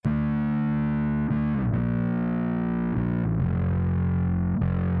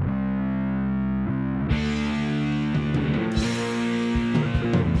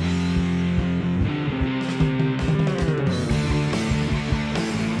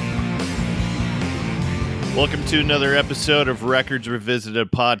Welcome to another episode of Records Revisited, a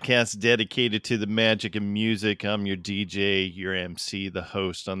podcast dedicated to the magic of music. I'm your DJ, your MC, the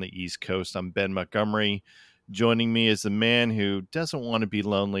host on the East Coast. I'm Ben Montgomery. Joining me is the man who doesn't want to be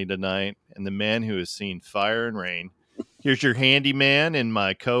lonely tonight and the man who has seen fire and rain. Here's your handyman and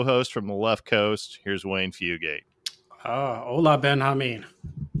my co-host from the left coast. Here's Wayne Fugate. Hola, Benjamin.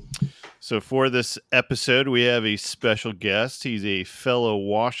 So for this episode, we have a special guest. He's a fellow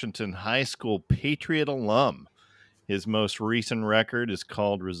Washington High School Patriot alum. His most recent record is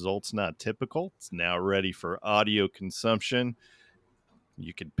called Results Not Typical. It's now ready for audio consumption.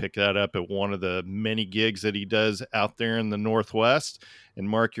 You can pick that up at one of the many gigs that he does out there in the Northwest. And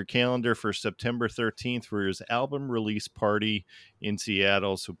mark your calendar for September 13th for his album release party in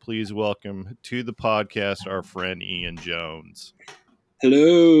Seattle. So please welcome to the podcast our friend Ian Jones.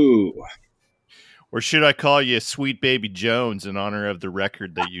 Hello. Or should I call you Sweet Baby Jones in honor of the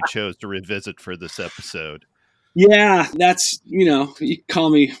record that you chose to revisit for this episode? Yeah, that's, you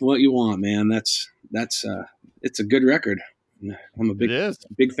call me what you want, man. It's a good record. I'm a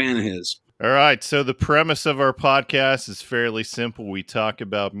big fan of his. All right. So the premise of our podcast is fairly simple. We talk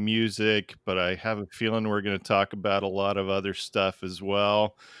about music, but I have a feeling we're going to talk about a lot of other stuff as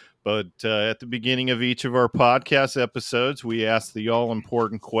well. But at the beginning of each of our podcast episodes, we ask the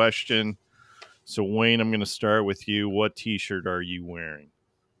all-important question. So, Wayne, I'm going to start with you. What T-shirt are you wearing?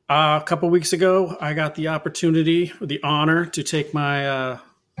 A couple weeks ago, I got the opportunity, or the honor, to take my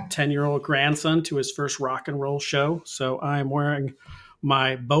 10-year-old grandson to his first rock and roll show. So I'm wearing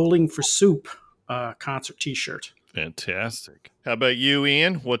my Bowling for Soup concert T-shirt. Fantastic. How about you,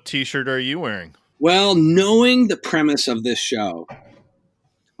 Ian? What T-shirt are you wearing? Well, knowing the premise of this show,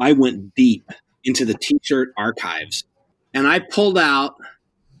 I went deep into the T-shirt archives, and I pulled out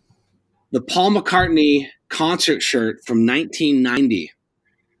the Paul McCartney concert shirt from 1990,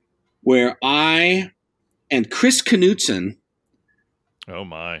 where I and Chris Knutson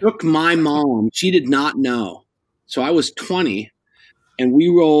took my mom. She did not know. So I was 20, and we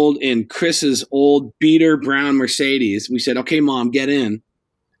rolled in Chris's old beater brown Mercedes. We said, okay, Mom, get in.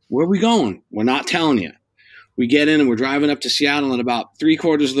 Where are we going? We're not telling you. We get in and we're driving up to Seattle, and about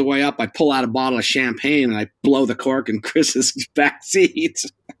 3/4 of the way up, I pull out a bottle of champagne and I blow the cork in Chris's back seat.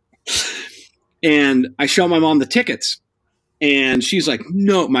 And I show my mom the tickets, and she's like,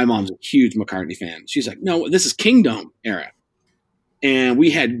 no, my mom's a huge McCartney fan. She's like, no, this is Kingdom era. And we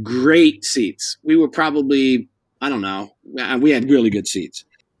had great seats. We were probably, I don't know, we had really good seats.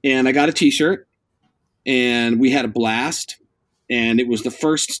 And I got a T-shirt, and we had a blast. And it was the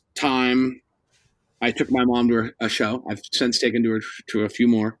first time I took my mom to a show. I've since taken her to a few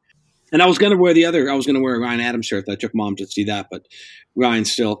more. And I was going to wear a Ryan Adams shirt. I took Mom to see that, but Ryan's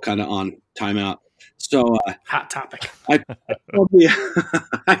still kind of on timeout. So hot topic. I pulled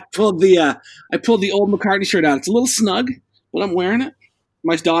the old McCartney shirt out. It's a little snug, but I'm wearing it.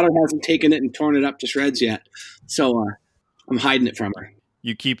 My daughter hasn't taken it and torn it up to shreds yet, so I'm hiding it from her.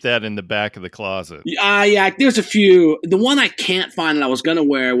 You keep that in the back of the closet. Yeah. There's a few. The one I can't find that I was going to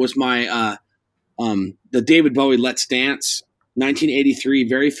wear was my the David Bowie Let's Dance 1983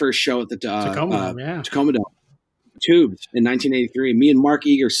 very first show at the Tacoma Dome. Tubes in 1983. Me and Mark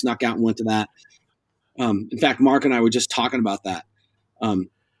Eager snuck out and went to that. In fact, Mark and I were just talking about that.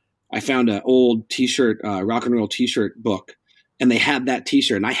 I found an old T-shirt, rock and roll T-shirt book, and they had that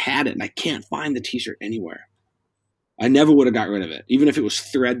T-shirt, and I had it, and I can't find the T-shirt anywhere. I never would have got rid of it. Even if it was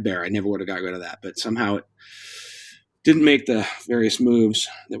threadbare, I never would have got rid of that. But somehow it didn't make the various moves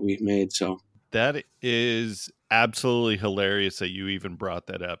that we made. So that is absolutely hilarious that you even brought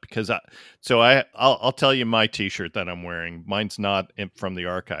that up, because I'll tell you my T-shirt that I'm wearing. Mine's not from the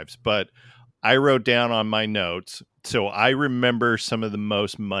archives, but I wrote down on my notes, so I remember some of the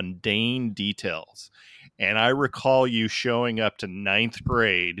most mundane details. And I recall you showing up to 9th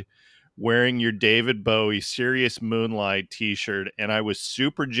grade wearing your David Bowie Serious Moonlight T-shirt, and I was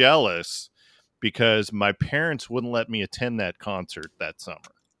super jealous because my parents wouldn't let me attend that concert that summer.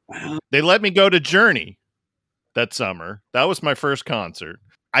 Wow. They let me go to Journey that summer. That was my first concert.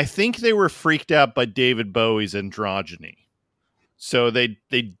 I think they were freaked out by David Bowie's androgyny. So they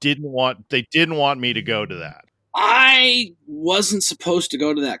didn't want me to go to that. I wasn't supposed to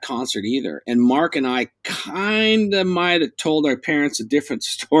go to that concert either. And Mark and I kind of might have told our parents a different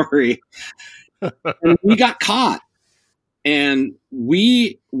story. And we got caught. And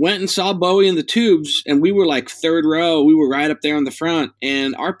we went and saw Bowie in the Tubes, and we were like third row. We were right up there on the front.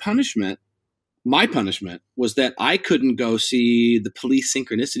 And my punishment was that I couldn't go see the Police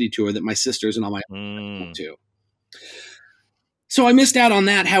Synchronicity tour that my sisters and all my went to. So I missed out on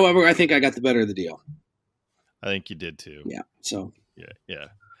that. However, I think I got the better of the deal. I think you did too. Yeah. So yeah.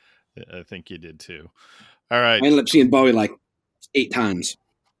 I think you did too. All right. I ended up seeing Bowie like 8 times.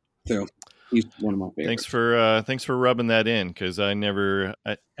 So he's one of my favorites. Thanks for rubbing that in, because I never.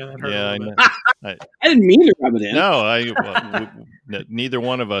 I didn't mean to rub it in. No, neither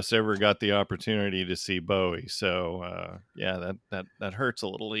one of us ever got the opportunity to see Bowie. So that hurts a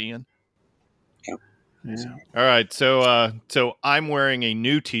little, Ian. Yep. Yeah. All right, so I'm wearing a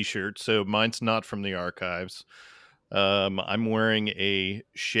new T-shirt, so mine's not from the archives. I'm wearing a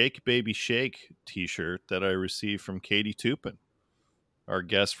Shake Baby Shake T-shirt that I received from Katie Tupin, our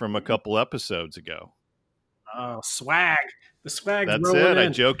guest from a couple episodes ago. Oh, swag! The swag's That's rolling it. in. I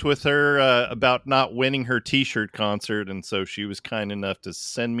joked with her about not winning her T-shirt concert, and so she was kind enough to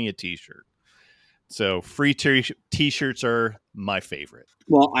send me a T-shirt. So free T-shirts are my favorite.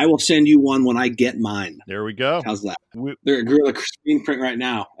 Well, I will send you one when I get mine. There we go. How's that? They're a Gorilla screen print right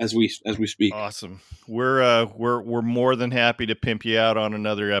now as we speak. Awesome. We're more than happy to pimp you out on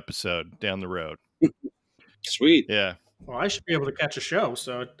another episode down the road. Sweet. Yeah. Well, I should be able to catch a show,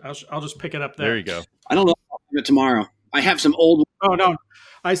 so I'll just pick it up there. There you go. I don't know if I'll have it tomorrow. I have some old. Oh no,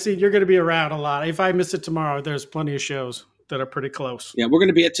 I see you're going to be around a lot. If I miss it tomorrow, there's plenty of shows that are pretty close. Yeah, we're going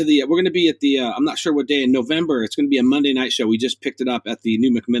to be at the. I'm not sure what day in November. It's going to be a Monday night show. We just picked it up at the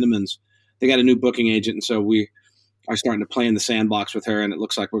new McMinimans. They got a new booking agent, and so we are starting to play in the Sandbox with her. And it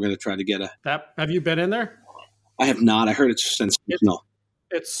looks like we're going to try to get a. Have you been in there? I have not. I heard it's sensational.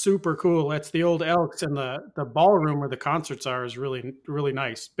 It's super cool. It's the old Elks, and the ballroom where the concerts are is really, really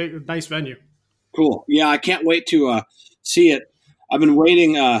nice. Nice venue. Cool. Yeah, I can't wait to see it. I've been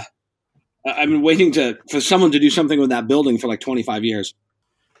waiting for someone to do something with that building for like 25 years.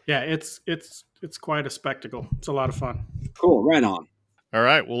 Yeah, it's quite a spectacle. It's a lot of fun. Cool. Right on. All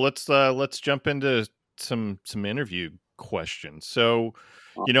right. Well, let's jump into some interview questions. So,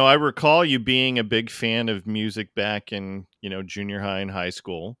 I recall you being a big fan of music back in, junior high and high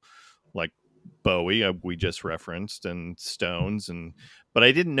school, like Bowie, we just referenced, and Stones, but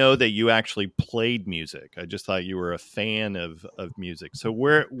I didn't know that you actually played music. I just thought you were a fan of music. So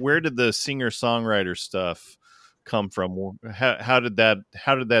where did the singer-songwriter stuff come from? How did that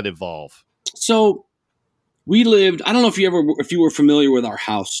evolve? So we lived, I don't know if you were familiar with our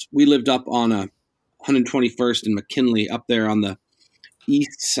house. We lived up on 121st and McKinley, up there on the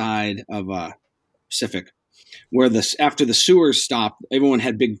east side of Pacific, where after the sewers stopped, everyone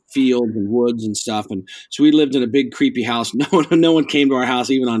had big fields and woods and stuff. And so we lived in a big creepy house. No one came to our house,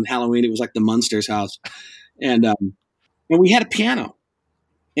 even on Halloween. It was like the Munsters house. And we had a piano.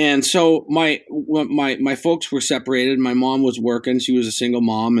 And so my folks were separated. My mom was working. She was a single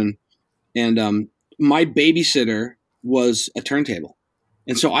mom. And my babysitter was a turntable.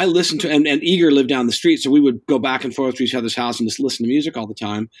 And so I listened to, and Eager lived down the street. So we would go back and forth to each other's house and just listen to music all the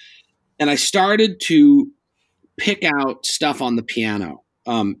time. And I started to pick out stuff on the piano,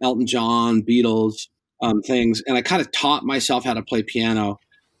 Elton John, Beatles, things. And I kind of taught myself how to play piano,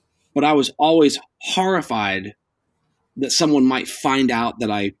 but I was always horrified that someone might find out that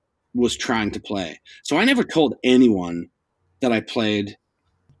I was trying to play. So I never told anyone that I played.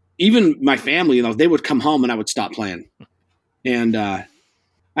 Even my family, they would come home and I would stop playing. And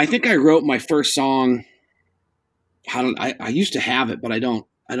I think I wrote my first song. I used to have it, but I don't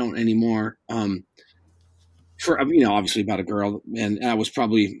anymore. For obviously about a girl, and I was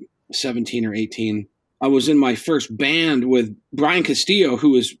probably 17 or 18. I was in my first band with Brian Castillo, who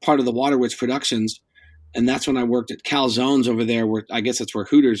was part of the Waterwitz Productions, and that's when I worked at Calzones over there, where I guess that's where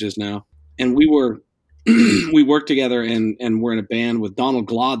Hooters is now. And we worked together, and we're in a band with Donald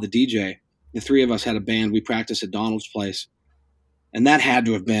Glaude, the DJ. The three of us had a band. We practiced at Donald's place, and that had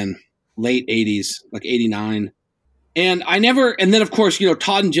to have been late 80s, like 89. And then of course,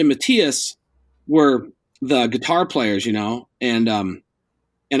 Todd and Jim Matthias were the guitar players, and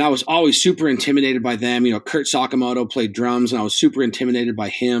I was always super intimidated by them. Kurt Sakamoto played drums, and I was super intimidated by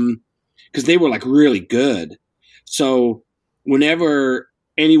him because they were like really good. So whenever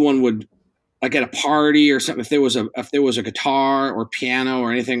anyone would, like at a party or something, if there was a guitar or piano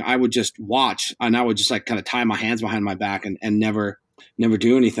or anything, I would just watch, and I would just like kind of tie my hands behind my back and never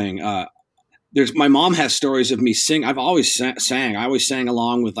do anything. My mom has stories of me sing. I've always sang. I always sang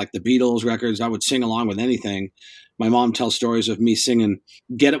along with like the Beatles records. I would sing along with anything. My mom tells stories of me singing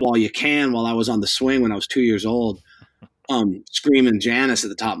 "Get It While You Can" while I was on the swing when I was 2 years old, screaming Janis at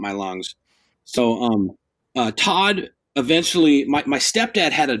the top of my lungs. So Todd eventually, my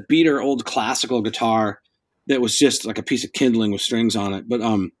stepdad had a beater old classical guitar that was just like a piece of kindling with strings on it. But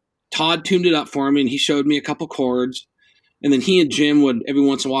Todd tuned it up for me, and he showed me a couple chords. And then he and Jim would every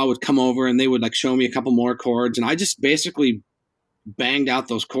once in a while would come over, and they would like show me a couple more chords, and I just basically banged out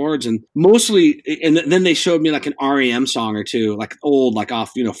those chords. And mostly, and then they showed me like an REM song or two, like old, like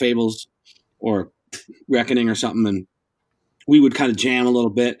off Fables or Reckoning or something, and we would kind of jam a little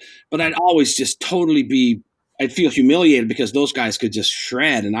bit. But I'd always just I'd feel humiliated because those guys could just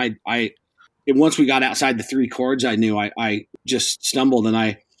shred, and once we got outside the 3 chords, I knew I just stumbled, and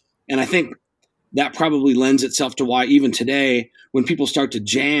I think that probably lends itself to why even today when people start to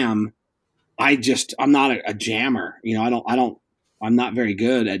jam, I'm not a jammer. I'm not very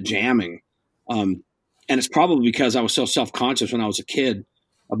good at jamming. And it's probably because I was so self-conscious when I was a kid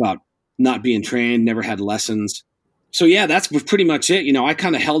about not being trained, never had lessons. So yeah, that's pretty much it. I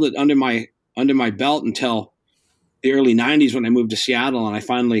kind of held it under my belt until the early 90s when I moved to Seattle, and I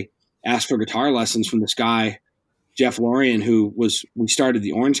finally asked for guitar lessons from this guy, Jeff Lorien, we started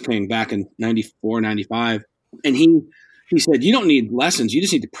the Orange King back in 94, 95. And he said, you don't need lessons. You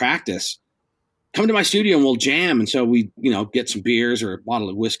just need to practice. Come to my studio and we'll jam. And so we, get some beers or a bottle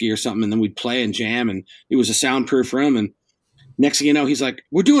of whiskey or something, and then we'd play and jam. And it was a soundproof room. And next thing you know, he's like,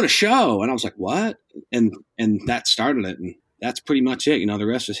 we're doing a show. And I was like, what? And that started it. And that's pretty much it. The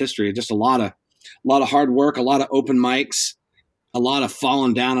rest is history. Just a lot of hard work, a lot of open mics, a lot of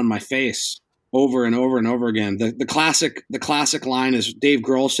falling down on my face over and over and over again. The classic line is Dave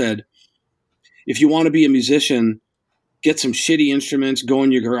Grohl said, if you want to be a musician, get some shitty instruments, go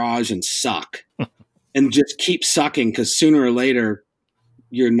in your garage and suck. And just keep sucking, because sooner or later,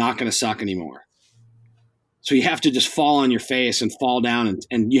 you're not going to suck anymore. So you have to just fall on your face and fall down,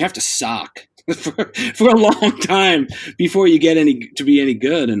 and you have to suck for a long time before you get to be any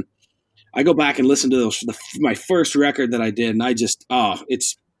good. And I go back and listen to my first record that I did, and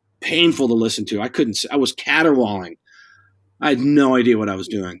it's painful to listen to. I was caterwauling. I had no idea what I was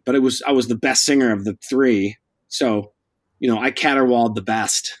doing, but I was the best singer of the 3. So, I caterwauled the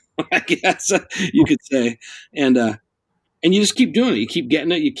best, I guess you could say. And you just keep doing it. You keep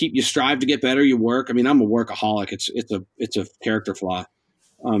getting it. You strive to get better. You work. I mean, I'm a workaholic. It's a character flaw.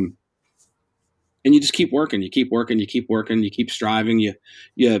 And you just keep working. You keep working. You keep working. You keep striving.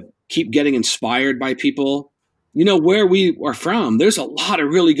 You keep getting inspired by people. Where we are from, there's a lot of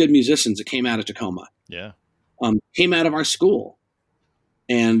really good musicians that came out of Tacoma. Yeah. Came out of our school.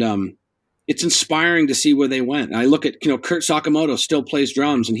 And it's inspiring to see where they went. And I look at, Kurt Sakamoto still plays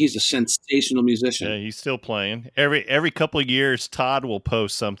drums, and he's a sensational musician. Yeah, he's still playing. Every couple of years, Todd will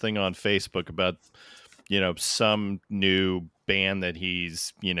post something on Facebook about, some new band that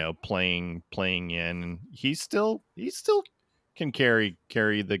he's, playing in. And he still can carry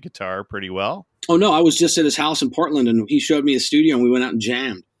the guitar pretty well. Oh no, I was just at his house in Portland, and he showed me his studio, and we went out and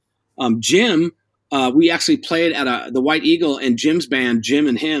jammed. Jim, we actually played at the White Eagle, and Jim's band, Jim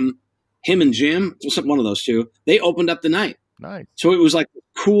and him and Jim, one of those two, they opened up the night. Nice. So it was like a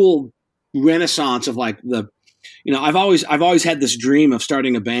cool renaissance of like I've always had this dream of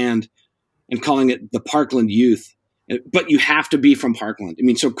starting a band and calling it the Parkland Youth, but you have to be from Parkland. I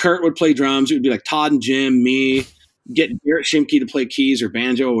mean, so Kurt would play drums. It would be like Todd and Jim, me, get Garrett Shimke to play keys or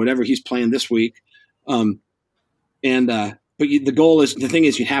banjo or whatever he's playing this week. But the thing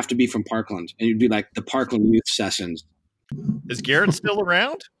is you have to be from Parkland, and you'd be like the Parkland Youth Sessions. Is Garrett still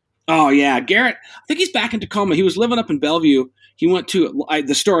around? Oh yeah. Garrett, I think he's back in Tacoma. He was living up in Bellevue. He went to,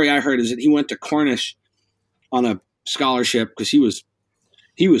 the story I heard is that he went to Cornish on a scholarship because he was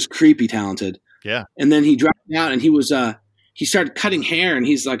creepy talented. Yeah. And then he dropped out, and he started cutting hair, and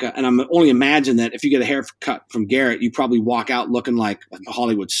he's like, and I'm only imagine that if you get a haircut from Garrett, you probably walk out looking like a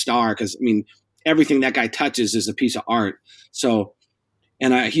Hollywood star. Cause I mean, everything that guy touches is a piece of art. So,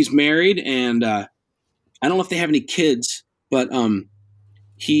 and he's married, and I don't know if they have any kids, but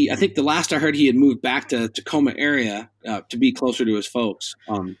I think the last I heard, he had moved back to Tacoma area to be closer to his folks.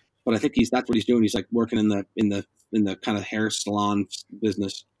 But I think that's what he's doing. He's like working in the kind of hair salon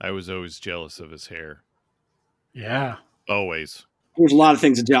business. I was always jealous of his hair. Yeah, always. There's a lot of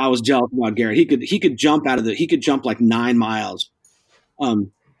things that I was jealous about Garrett. He could jump he could jump like 9 miles.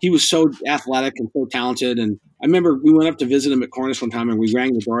 He was so athletic and so talented. And I remember we went up to visit him at Cornish one time, and we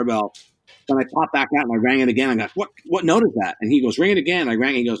rang the doorbell. Then I popped back out and I rang it again. I go, what note is that? And he goes, ring it again. I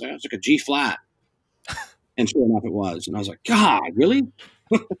rang it. He goes, it's like a G flat. And sure enough, it was. And I was like, God, really?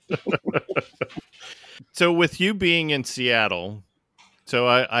 So with you being in Seattle, so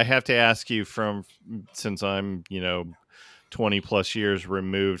I have to ask you since I'm, 20 plus years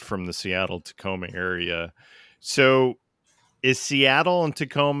removed from the Seattle Tacoma area. So is Seattle and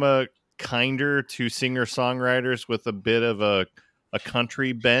Tacoma kinder to singer-songwriters with a bit of a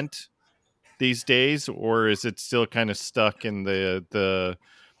country bent these days, or is it still kind of stuck in the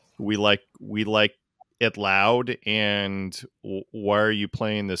we like it loud, and why are you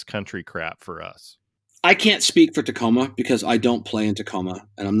playing this country crap for us? I can't speak for Tacoma because I don't play in Tacoma,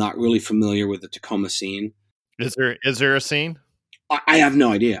 and I'm not really familiar with the Tacoma scene. Is there a scene? I have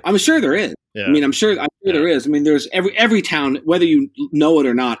no idea. I'm sure there is. Yeah. I mean, I'm sure there is. I mean, there's every town, whether you know it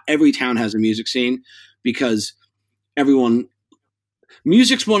or not, every town has a music scene because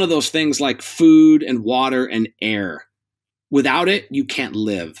music's one of those things like food and water and air. Without it, you can't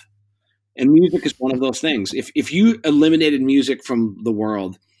live. And music is one of those things. If you eliminated music from the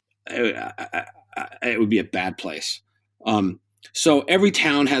world, it would be a bad place. So every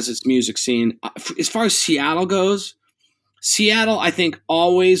town has its music scene. As far as Seattle goes, Seattle, I think,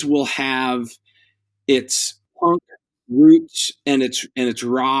 always will have its punk roots and its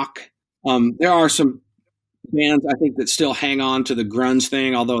rock. There are some bands I think that still hang on to the grunge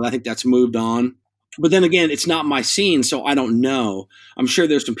thing, although I think that's moved on. But then again, it's not my scene, so I don't know. I'm sure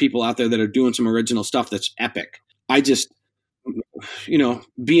there's some people out there that are doing some original stuff that's epic. I just,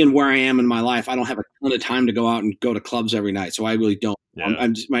 being where I am in my life, I don't have a ton of time to go out and go to clubs every night, so I really don't. Yeah.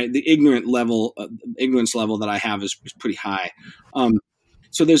 I'm just, the ignorance level that I have is pretty high.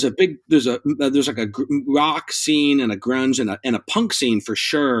 So there's like a rock scene and a grunge and a punk scene for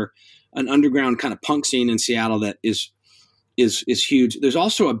sure, an underground kind of punk scene in Seattle that is huge. There's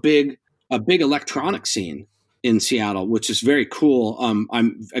also a big electronic scene in Seattle, which is very cool.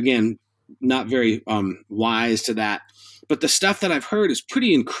 I'm again not very wise to that, but the stuff that I've heard is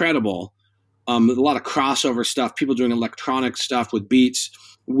pretty incredible. A lot of crossover stuff, people doing electronic stuff with beats,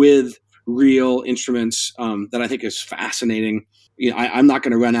 with real instruments that I think is fascinating. I'm not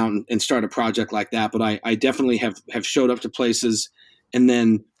going to run out and start a project like that, but I definitely have showed up to places and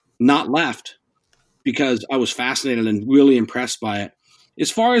then not left because I was fascinated and really impressed by it. As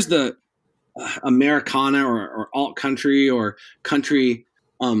far as the Americana or alt country or country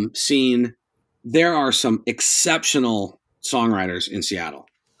scene, there are some exceptional songwriters in Seattle,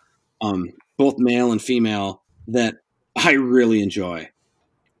 both male and female, that I really enjoy.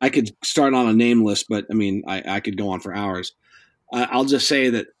 I could start on a name list, but I mean, I could go on for hours. I'll just say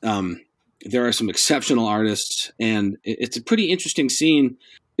that there are some exceptional artists, and it's a pretty interesting scene.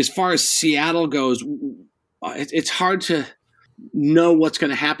 As far as Seattle goes, it's hard to know what's going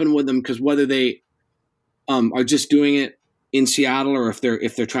to happen with them because whether they are just doing it in Seattle or if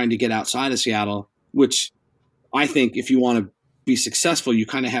they're trying to get outside of Seattle, which I think if you want to be successful, you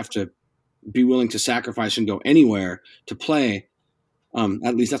kind of have to be willing to sacrifice and go anywhere to play.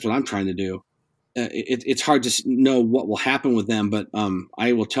 At least that's what I'm trying to do. It's hard to know what will happen with them, but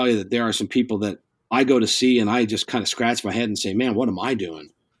I will tell you that there are some people that I go to see and I just kind of scratch my head and say, man, what am I doing?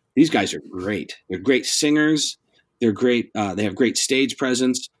 These guys are great. They're great singers. They're great. They have great stage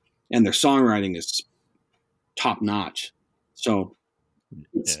presence, and their songwriting is top notch. So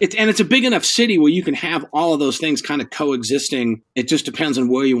it's a big enough city where you can have all of those things kind of coexisting. It just depends on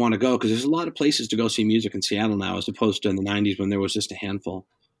where you want to go because there's a lot of places to go see music in Seattle now, as opposed to in the '90s when there was just a handful,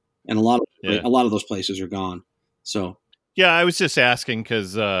 and a lot of those places are gone. So yeah, I was just asking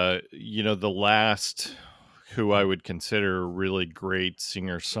because the last who I would consider a really great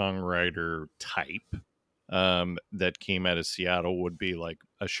singer-songwriter type that came out of Seattle would be like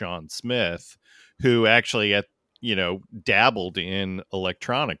a Sean Smith, who actually dabbled in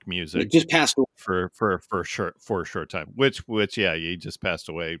electronic music. It just passed away for a short time. Which he just passed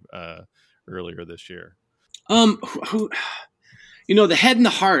away earlier this year. The Head and the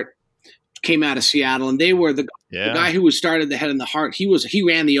Heart came out of Seattle, and they were the guy who started the Head and the Heart. He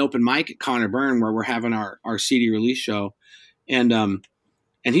ran the open mic at Connor Byrne where we're having our CD release show, and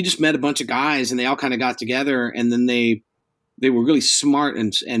he just met a bunch of guys, and they all kind of got together, and then they were really smart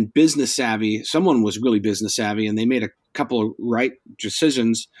and business savvy. Someone was really business savvy, and they made a couple of right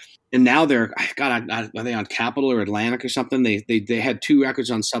decisions. And now are they on Capitol or Atlantic or something? They had 2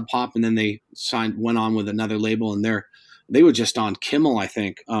 records on Sub Pop, and then they went on with another label, and they were just on Kimmel, I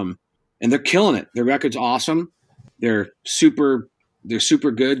think. And they're killing it. Their record's awesome. They're super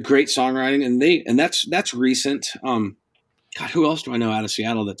good, great songwriting, and that's recent. God, who else do I know out of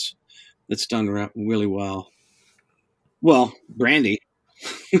Seattle that's done really well? Well, Brandy.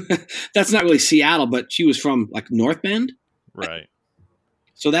 That's not really Seattle, but she was from like North Bend, right?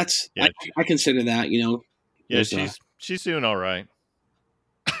 So that's I consider that. Yeah, she's doing all right.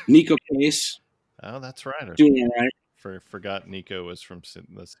 Nico Case. Oh, that's right. Doing all right. Forgot Nico was from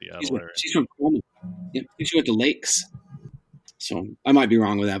the Seattle area. She's from Coleman. Yeah, I think she went to Lakes. So I might be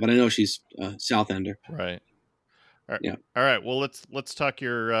wrong with that, but I know she's South Ender. Right. All right. Yeah. All right. Well, let's talk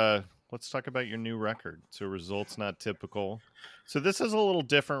about your new record. So Results Not Typical. So this is a little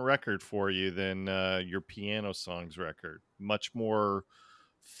different record for you than your Piano Songs record. Much more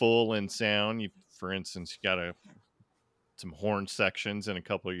full in sound. For instance, you got some horn sections in a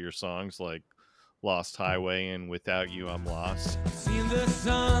couple of your songs, like Lost Highway and Without You I'm Lost. Seen the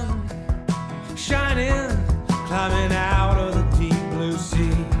sun shining, climbing out of the deep.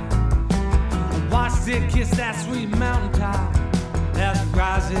 did kiss that sweet mountaintop as it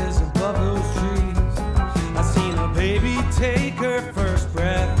rises above those trees. I seen a baby take her first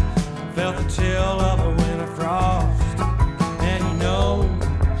breath, felt the chill of a winter frost. And you know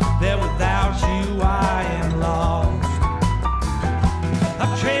that without you I am lost.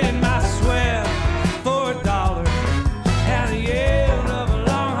 I've traded my sweat for $1 and the yield of a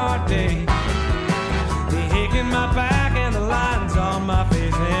long hard day. The ache in my back and the lines on my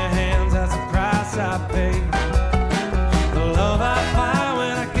face and hands, that's the price I pay. The love I find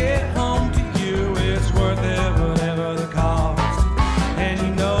when I get home to you, it's worth it whatever the cost. And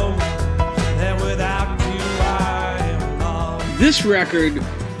you know that without you I am lost. This record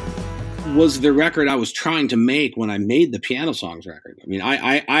was the record I was trying to make when I made the Piano Songs record. I mean,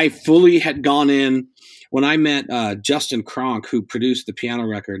 I fully had gone in when I met Justin Kronk, who produced the piano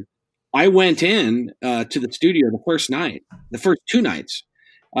record. I went in to the studio the first night, the first 2 nights.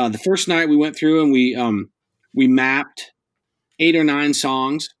 The first night we went through and we mapped 8 or 9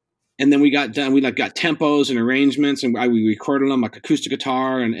 songs, and then we got done. We got tempos and arrangements, and we recorded them like acoustic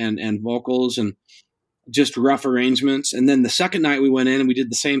guitar and vocals and just rough arrangements. And then the second night we went in and we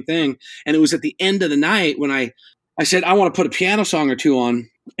did the same thing. And it was at the end of the night when I said, I want to put a piano song or 2 on.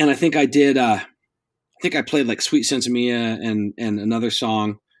 And I think I did, I played like Sweet Sense of Mia and another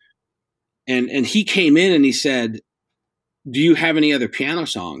song. And he came in and he said, do you have any other piano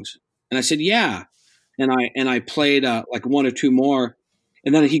songs? And I said, yeah. And I played like 1 or 2 more.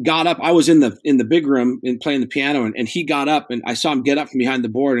 And then he got up. I was in the big room and playing the piano, and he got up, and I saw him get up from behind the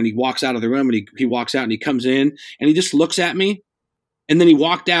board, and he walks out of the room, and he walks out and he comes in and he just looks at me, and then he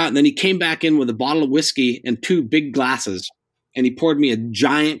walked out, and then he came back in with a bottle of whiskey and 2 big glasses, and he poured me a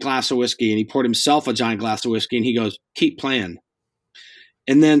giant glass of whiskey, and he poured himself a giant glass of whiskey, and he goes, keep playing.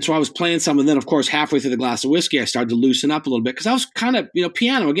 And then so I was playing some, and then of course halfway through the glass of whiskey I started to loosen up a little bit because I was kind of,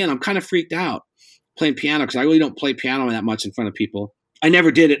 piano again, I'm kind of freaked out playing piano because I really don't play piano that much in front of people. I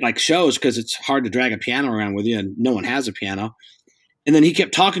never did it like shows because it's hard to drag a piano around with you, and no one has a piano. And then he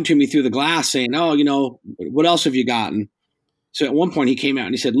kept talking to me through the glass saying, oh, what else have you gotten? So at one point he came out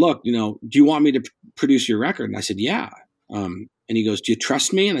and he said, look, do you want me to produce your record? And I said, yeah. And he goes, do you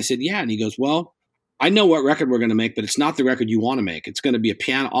trust me? And I said, yeah. And he goes, well, I know what record we're going to make, but it's not the record you want to make. It's going to be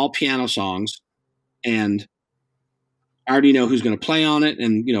all piano songs. And I already know who's going to play on it.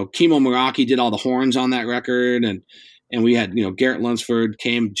 And, Kimo Meraki did all the horns on that record. And we had, Garrett Lunsford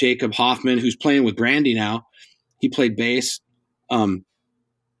came, Jacob Hoffman, who's playing with Brandy now. He played bass. And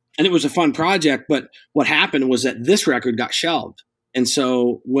it was a fun project. But what happened was that this record got shelved. And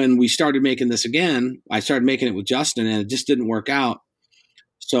so when we started making this again, I started making it with Justin, and it just didn't work out.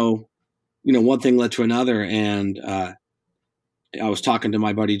 So, one thing led to another. And I was talking to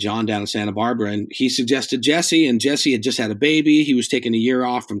my buddy John down in Santa Barbara, and he suggested Jesse. And Jesse had just had a baby. He was taking a year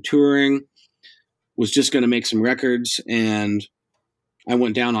off from touring, was just going to make some records. And I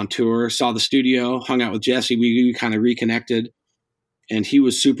went down on tour, saw the studio, hung out with Jesse. We kind of reconnected, and he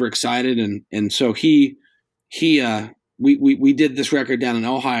was super excited. And so we did this record down in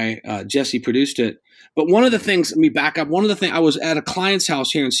Ojai. Jesse produced it. But one of the things, let me back up. One of the things, I was at a client's house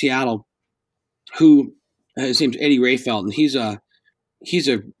here in Seattle who, his name's Eddie Rayfeld, and he's a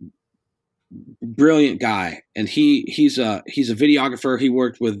brilliant guy, and he's a videographer. He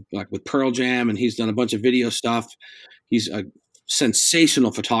worked with Pearl Jam, and he's done a bunch of video stuff. He's a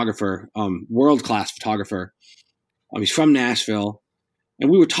sensational photographer, world-class photographer. He's from Nashville, and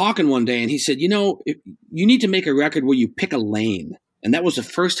we were talking one day, and he said, you need to make a record where you pick a lane. And that was the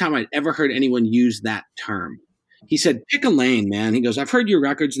first time I'd ever heard anyone use that term. He said, pick a lane, man. He goes, I've heard your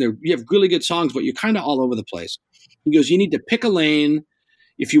records, and you have really good songs, but you're kind of all over the place. He goes, you need to pick a lane.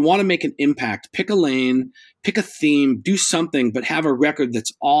 If you want to make an impact, pick a lane, pick a theme, do something, but have a record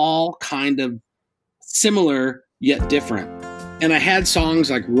that's all kind of similar yet different. And I had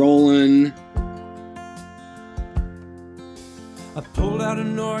songs like Rollin'. I pulled out of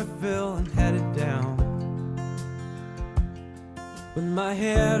Northville and headed down, with my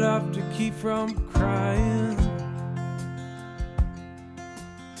head up to keep from crying.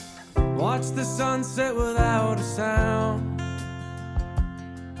 Watch the sunset without a sound.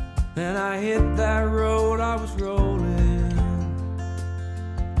 Then I hit that road I was rolling.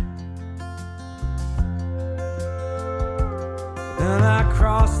 Then I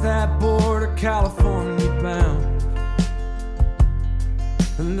crossed that border, California bound.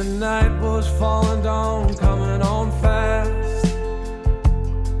 And the night was falling down, coming on fast.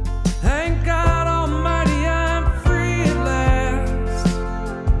 Thank God Almighty, I'm free at last.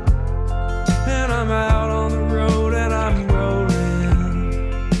 And I'm out on the road and I'm rolling.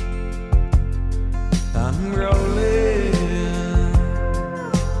 I'm rolling.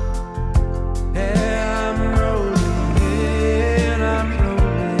 Yeah,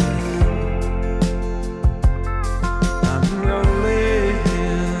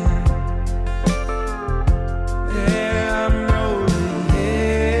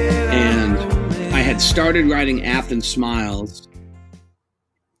 had started writing Athens Smiles,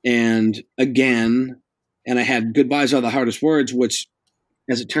 and again, and I had Goodbyes Are the Hardest Words, which,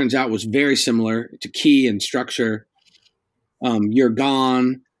 as it turns out, was very similar to key and structure. You're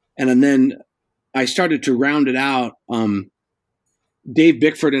Gone, and then I started to round it out. Dave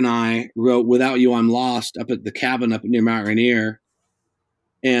Bickford and I wrote Without You I'm Lost up at the cabin up near Mount Rainier.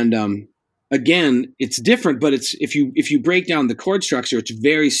 And again, it's different, but it's if you break down the chord structure, it's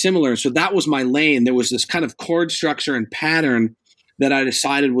very similar. So that was my lane. There was this kind of chord structure and pattern that I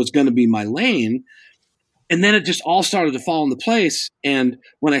decided was going to be my lane. And then it just all started to fall into place. And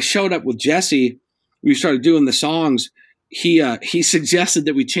when I showed up with Jesse, we started doing the songs. He suggested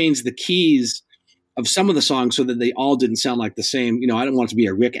that we change the keys of some of the songs so that they all didn't sound like the same. You know, I didn't want it to be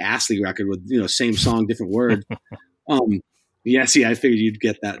a Rick Astley record with, you know, same song, different word. Yeah, see, I figured you'd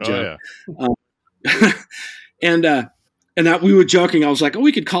get that joke. Oh, yeah. And that we were joking. I was like, oh,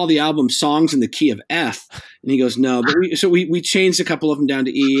 we could call the album Songs in the Key of F. And he goes, no. But we changed a couple of them down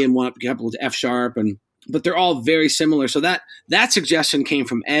to E and one up a couple to F sharp. But they're all very similar. So that suggestion came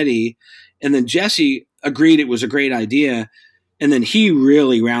from Eddie. And then Jesse agreed it was a great idea. And then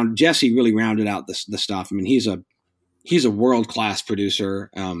Jesse really rounded out the stuff. I mean, he's a world-class producer.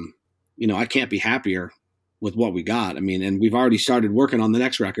 You know, I can't be happier with what we got. I mean, and we've already started working on the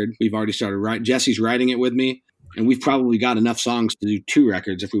next record. We've already started writing. Jesse's writing it with me, and we've probably got enough songs to do 2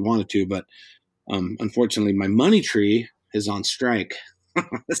 records if we wanted to. But unfortunately, my money tree is on strike.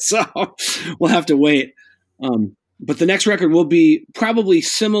 So we'll have to wait. But the next record will be probably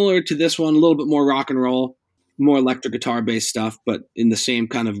similar to this one, a little bit more rock and roll, more electric guitar based stuff, but in the same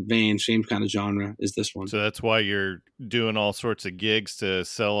kind of vein, same kind of genre as this one. So that's why you're doing all sorts of gigs to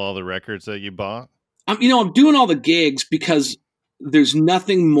sell all the records that you bought? I'm doing all the gigs because there's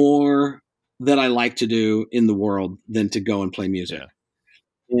nothing more that I like to do in the world than to go and play music.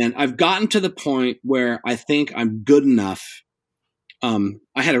 Yeah. And I've gotten to the point where I think I'm good enough. I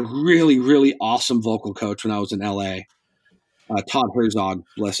had a really, really awesome vocal coach when I was in LA, Todd Herzog,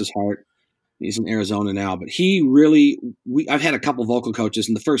 bless his heart. He's in Arizona now, but I've had a couple vocal coaches,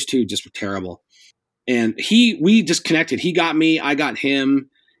 and the first 2 just were terrible. And we just connected. He got me, I got him.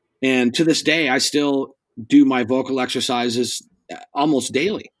 And to this day, I still do my vocal exercises almost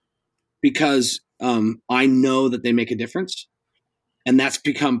daily because I know that they make a difference. And that's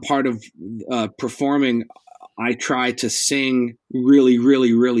become part of performing. I try to sing really,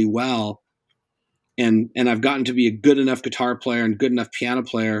 really, really well. And I've gotten to be a good enough guitar player and good enough piano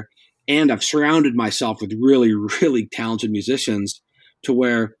player. And I've surrounded myself with really, really talented musicians to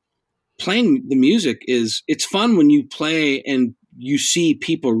where playing the music it's fun when you play and you see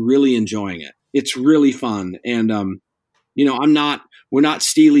people really enjoying it. It's really fun. And, we're not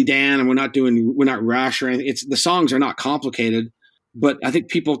Steely Dan and we're not Rush or anything. The songs are not complicated, but I think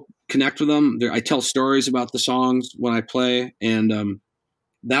people connect with them. I tell stories about the songs when I play. And,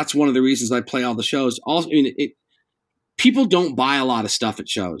 that's one of the reasons I play all the shows. Also, people don't buy a lot of stuff at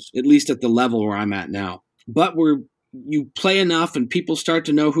shows, at least at the level where I'm at now. But you play enough and people start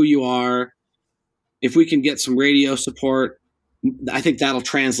to know who you are. If we can get some radio support, I think that'll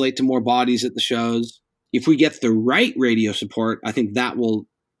translate to more bodies at the shows. If we get the right radio support, I think that will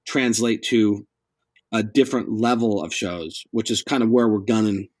translate to a different level of shows, which is kind of where we're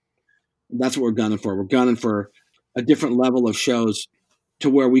gunning. That's what we're gunning for. We're gunning for a different level of shows to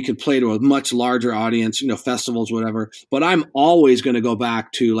where we could play to a much larger audience, festivals, whatever. But I'm always going to go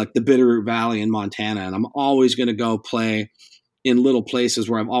back to like the Bitterroot Valley in Montana. And I'm always going to go play in little places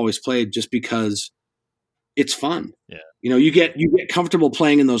where I've always played just because it's fun. Yeah. You get comfortable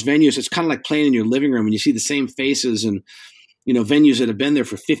playing in those venues. It's kind of like playing in your living room when you see the same faces and, venues that have been there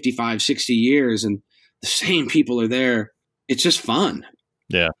for 55, 60 years and the same people are there. It's just fun.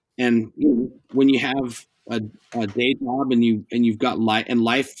 Yeah. And when you have a day job and you've got life, and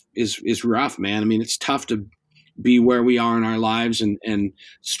life is rough, man. I mean, it's tough to be where we are in our lives and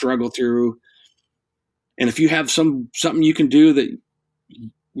struggle through. And if you have something you can do that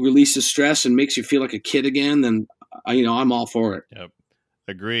releases stress and makes you feel like a kid again, then I'm all for it. Yep.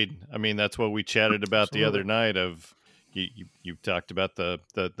 Agreed. I mean, that's what we chatted about the other night of you talked about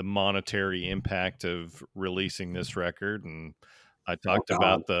the monetary impact of releasing this record, and I talked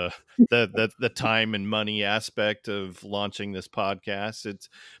about the time and money aspect of launching this podcast.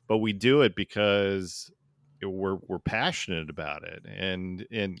 But we do it because we're passionate about it. And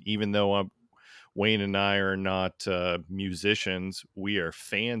even though Wayne and I are not musicians, we are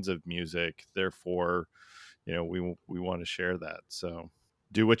fans of music. Therefore, we want to share that. So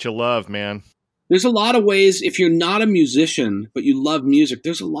do what you love, man. There's a lot of ways, if you're not a musician, but you love music,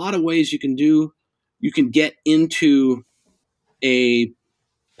 there's a lot of ways you can get into a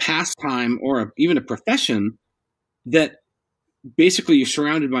pastime or even a profession that basically you're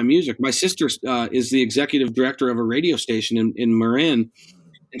surrounded by music. My sister is the executive director of a radio station in Marin,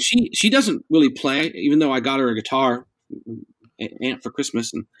 and she doesn't really play, even though I got her a guitar aunt for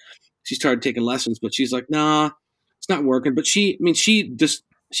Christmas, and she started taking lessons, but she's like, nah, it's not working. But she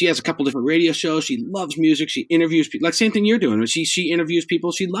has a couple different radio shows. She loves music. She interviews people, like same thing you're doing. She interviews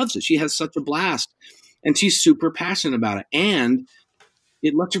people. She loves it. She has such a blast, and she's super passionate about it. And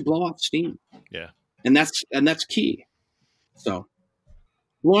it lets her blow off steam. Yeah. And that's key. So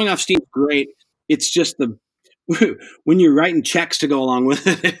blowing off steam is great. It's just when you're writing checks to go along with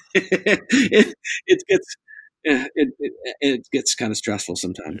it, it gets kind of stressful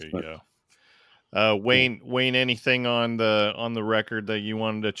sometimes. There you go. Wayne, anything on the record that you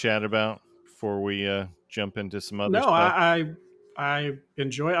wanted to chat about before we jump into some other stuff? I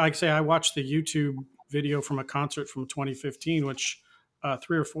enjoy. Like I say, I watched the YouTube video from a concert from 2015, which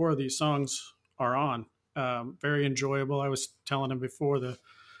 3 or 4 of these songs are on. Very enjoyable. I was telling him before the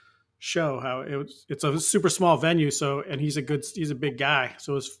show how it's a super small venue, and he's a big guy,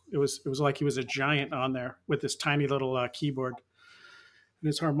 so it was like he was a giant on there with this tiny little keyboard and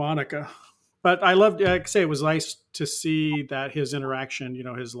his harmonica. But I loved, like I say, it was nice to see that his interaction,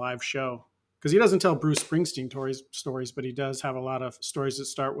 his live show, because he doesn't tell Bruce Springsteen stories, but he does have a lot of stories that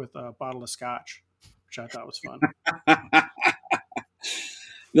start with a bottle of scotch, which I thought was fun.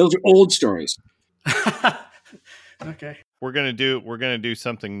 Those are old stories. Okay. We're gonna do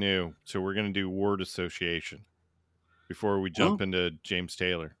something new. So we're gonna do word association before we jump into James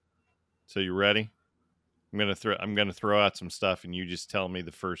Taylor. So you ready? I'm gonna throw out some stuff, and you just tell me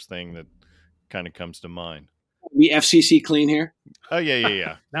the first thing that kind of comes to mind. We FCC clean here? Oh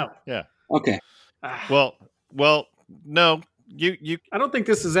yeah. No. Yeah. Okay. Well, no. You. I don't think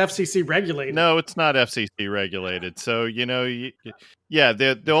this is FCC regulated. No, it's not FCC regulated. So the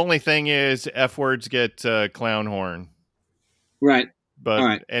only thing is F words get clown horn. Right.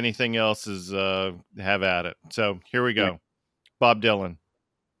 But anything else is have at it. So here we go. Right. Bob Dylan.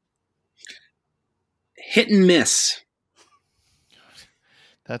 Hit and miss.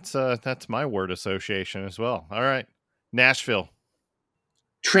 That's my word association as well. All right. Nashville.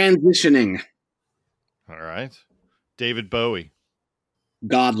 Transitioning. All right. David Bowie.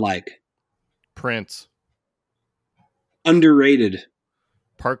 Godlike. Prince. Underrated.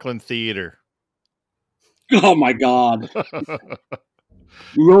 Parkland Theater. Oh my God.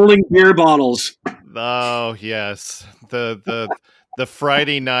 Rolling beer bottles. Oh yes. The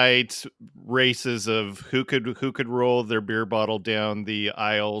Friday night races of who could roll their beer bottle down the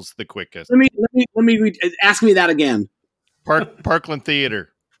aisles the quickest. Let me ask me that again. Parkland Theater.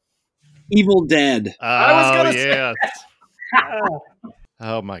 Evil Dead. I was gonna yes. say.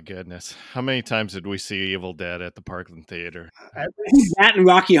 Oh my goodness. How many times did we see Evil Dead at the Parkland Theater? That and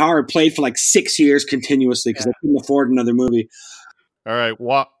Rocky Horror played for like 6 years continuously because they couldn't afford another movie. All right.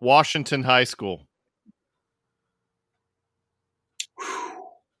 Washington High School.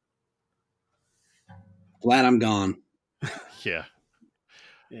 Glad I'm gone. Yeah.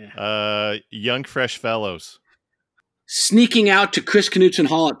 Young Fresh Fellows. Sneaking out to Chris Knutson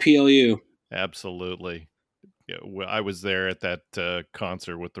Hall at PLU. Absolutely. Yeah, I was there at that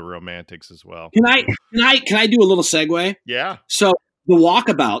concert with the Romantics as well. Can I do a little segue? Yeah. So the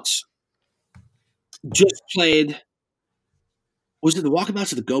Walkabouts just played. Was it the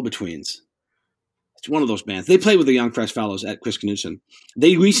Walkabouts or the Go-Betweens? It's one of those bands. They played with the Young Fresh Fellows at Chris Knutson.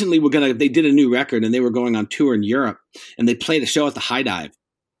 They recently they did a new record and they were going on tour in Europe and they played a show at the High Dive.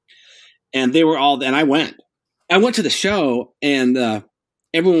 And I went to the show and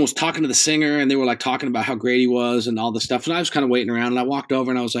everyone was talking to the singer and they were like talking about how great he was and all this stuff. And I was kind of waiting around and I walked over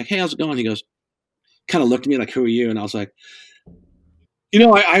and I was like, hey, how's it going? He goes, kind of looked at me like, who are you? And I was like,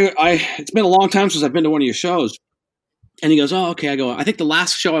 it's been a long time since I've been to one of your shows. And he goes, oh, okay. I go, I think the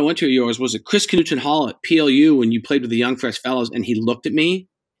last show I went to of yours was at Chris Knutson Hall at PLU when you played with the Young Fresh Fellows. And he looked at me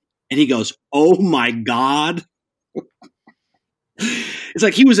and he goes, oh my God. It's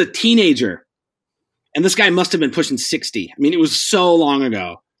like he was a teenager. And this guy must have been pushing 60. I mean, it was so long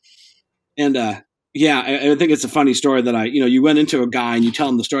ago. And I think it's a funny story that you went into a guy and you tell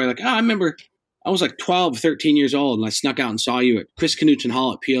him the story like, oh, I remember I was like 12, 13 years old and I snuck out and saw you at Chris Knutson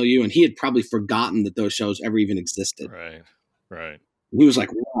Hall at PLU. And he had probably forgotten that those shows ever even existed. Right. And he was like,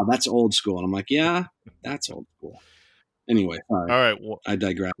 wow, that's old school. And I'm like, yeah, that's old school. Anyway, sorry. All right. Well, I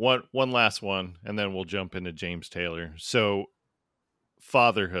digress. One last one, and then we'll jump into James Taylor. So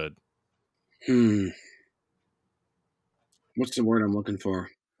fatherhood. What's the word I'm looking for?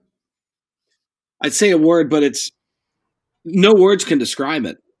 I'd say a word, but no words can describe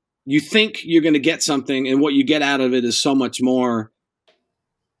it. You think you're going to get something, and what you get out of it is so much more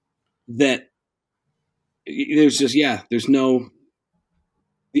that there's just, there's no,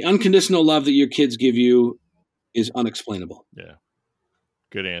 the unconditional love that your kids give you is unexplainable. Yeah.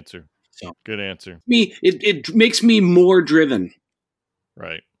 Good answer. So good answer. It makes me more driven.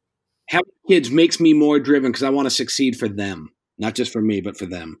 Right. Having kids makes me more driven because I want to succeed for them, not just for me, but for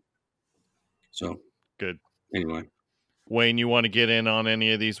them. So good. Anyway, Wayne, you want to get in on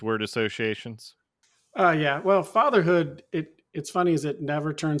any of these word associations? Yeah. Well, fatherhood, it's funny is it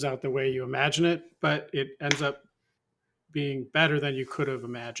never turns out the way you imagine it, but it ends up being better than you could have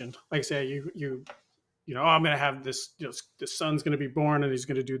imagined. Like I say, you know, I'm going to have this, you know, this son's going to be born and he's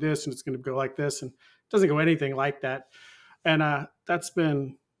going to do this and it's going to go like this. And it doesn't go anything like that. And that's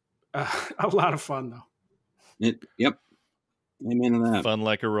been a lot of fun though. Yep. Amen to that. Fun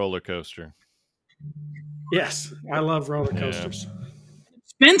like a roller coaster. Yes. I love roller coasters. Yeah.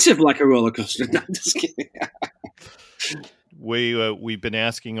 Expensive like a roller coaster. No, just kidding. We've been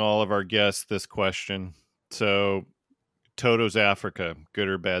asking all of our guests this question. So Toto's Africa, good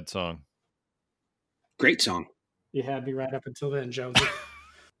or bad song? Great song. You had me right up until then, Jonesy.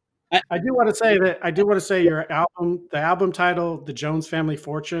 I do want to say your album, the album title, The Jones Family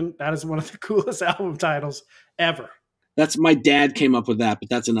Fortune, that is one of the coolest album titles ever. That's my dad came up with that, but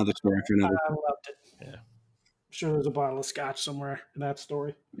that's another story for another. I loved it. Yeah. I'm sure there's a bottle of scotch somewhere in that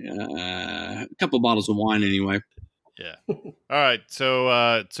story. A couple of bottles of wine anyway. Yeah. All right.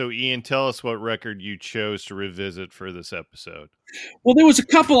 So Ian, tell us what record you chose to revisit for this episode. Well, there was a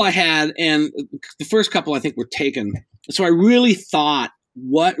couple I had, and the first couple I think were taken. So I really thought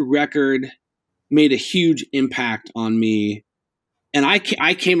what record made a huge impact on me. And I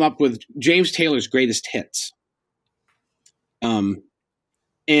came up with James Taylor's Greatest Hits. And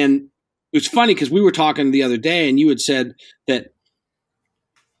it was funny because we were talking the other day and you had said that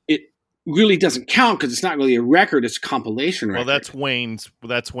it really doesn't count because it's not really a record, it's a compilation record. Well, that's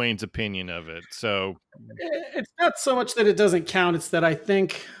Wayne's opinion of it. So it's not so much that it doesn't count, it's that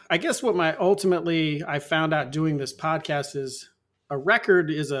I guess what I found out doing this podcast is a record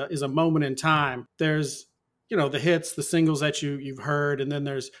is a moment in time. There's, you know, the hits, the singles that you've heard, and then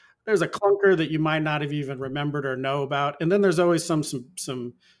there's a clunker that you might not have even remembered or know about, and then there's always some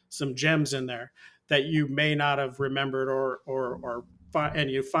gems in there that you may not have remembered or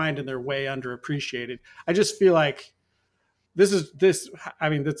and you find in their way underappreciated. I just feel like that's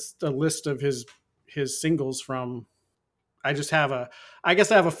the list of his singles from. I guess I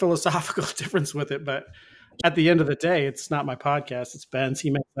have a philosophical difference with it, but at the end of the day, it's not my podcast. It's Ben's. He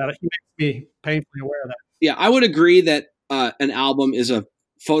makes me painfully aware of that. Yeah, I would agree that an album is a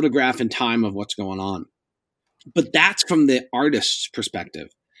photograph in time of what's going on, but that's from the artist's perspective.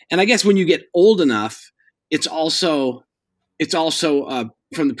 And I guess when you get old enough, it's also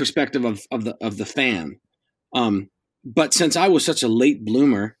from the perspective of the fan. But since I was such a late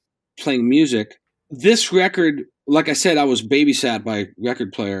bloomer playing music, this record, like I said, I was babysat by a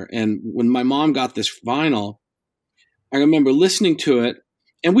record player. And when my mom got this vinyl, I remember listening to it.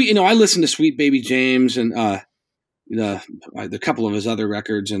 And I listened to Sweet Baby James and the couple of his other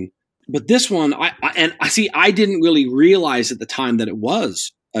records. But this one, I didn't really realize at the time that it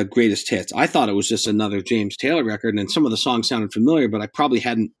was a Greatest Hits. I thought it was just another James Taylor record, and some of the songs sounded familiar, but I probably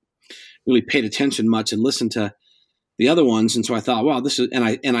hadn't really paid attention much and listened to the other ones. And so I thought, wow, this is, and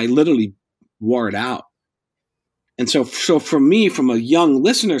I literally wore it out. And so for me, from a young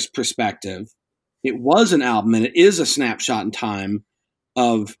listener's perspective, it was an album, and it is a snapshot in time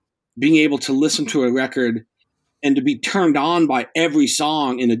of being able to listen to a record and to be turned on by every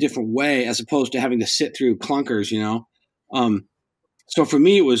song in a different way, as opposed to having to sit through clunkers, So for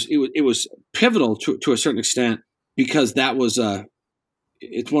me, it was pivotal to a certain extent, because that was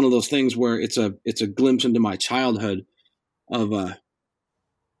it's one of those things where it's a glimpse into my childhood and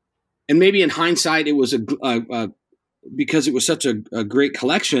maybe in hindsight, it was because it was such a great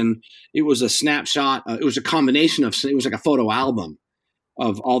collection. It was a snapshot. It was a combination it was like a photo album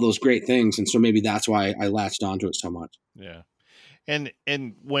of all those great things. And so maybe that's why I latched onto it so much. Yeah. And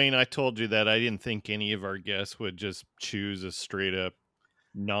Wayne, I told you that I didn't think any of our guests would just choose a straight up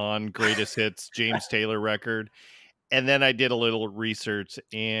non-greatest hits James Taylor record. And then I did a little research,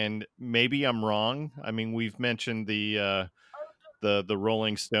 and maybe I'm wrong. I mean, we've mentioned the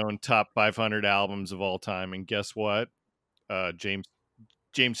Rolling Stone top 500 albums of all time, and guess what? James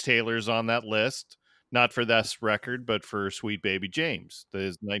Taylor's on that list. Not for this record, but for Sweet Baby James,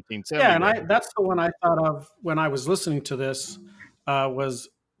 his 1970. Yeah, and that's the one I thought of when I was listening to this. Was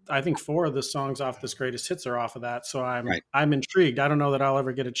I think 4 of the songs off this Greatest Hits are off of that. So I'm intrigued. I don't know that I'll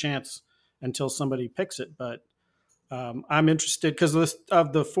ever get a chance until somebody picks it, but I'm interested because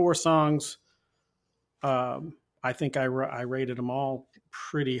of the 4 songs. I think I rated them all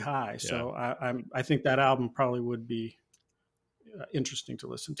pretty high. So I think that album probably would be interesting to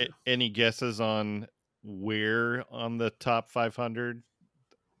listen to. Any guesses on where on the top 500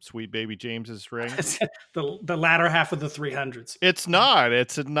 Sweet Baby James is ranked? the latter half of the 300s. It's not.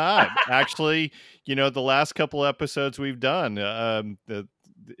 Actually, the last couple episodes we've done,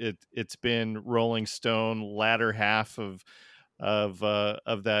 it's been Rolling Stone latter half of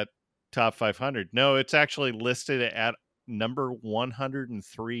that top 500. No, it's actually listed at number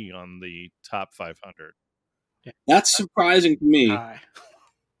 103 on the top 500. That's surprising to me.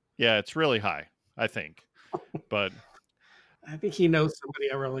 Yeah, it's really high, I think. But I think he knows somebody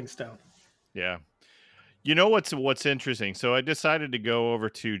at Rolling Stone. Yeah. You know what's interesting? So I decided to go over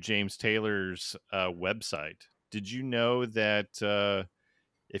to James Taylor's website. Did you know that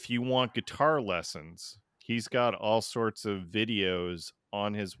if you want guitar lessons, he's got all sorts of videos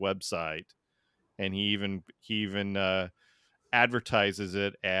on his website, and he even advertises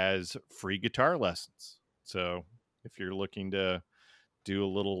it as free guitar lessons. So if you're looking to do a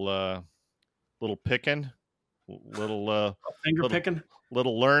little picking, finger picking,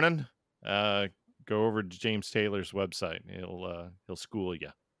 little learning, go over to James Taylor's website. He'll school you.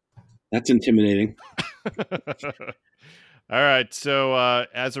 That's intimidating. All right. So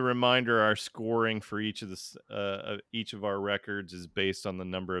as a reminder, our scoring for each of our records is based on the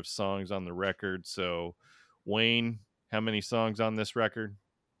number of songs on the record. So Wayne, how many songs on this record?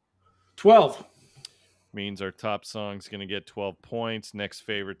 12. Means our top song's going to get 12 points. Next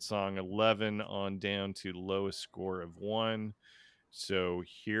favorite song, 11, on down to lowest score of 1. So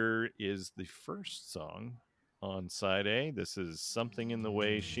here is the first song on side A. This is Something in the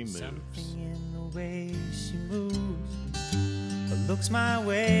Way She Moves. Something in the way she moves, or looks my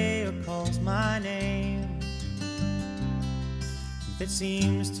way or calls my name, that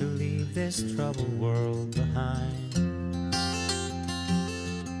seems to leave this troubled world behind.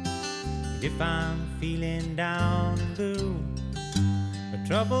 If I'm feeling down and blue, or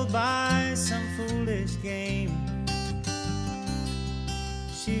troubled by some foolish game,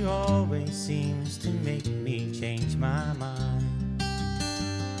 she always seems to make me change my mind.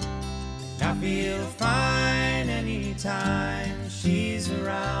 And I feel fine anytime she's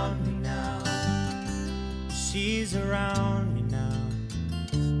around me now. She's around me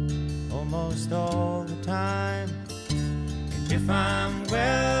now, almost all the time. And if I'm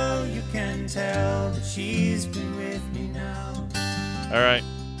well, you can tell that she's been with me now. All right,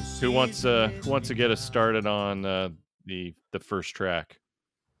 who wants to get us started on the first track?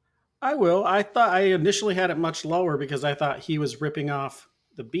 I will. I thought I initially had it much lower because I thought he was ripping off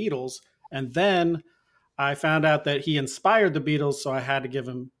the Beatles, and then I found out that he inspired the Beatles, so I had to give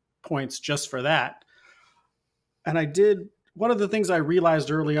him points just for that. And I did. One of the things I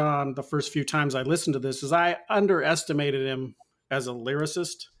realized early on, the first few times I listened to this, is I underestimated him as a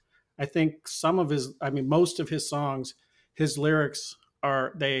lyricist. I think most of his songs, his lyrics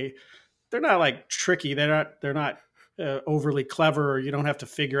they're not like tricky. They're not overly clever, or you don't have to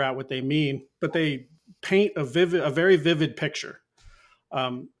figure out what they mean, but they paint a very vivid picture.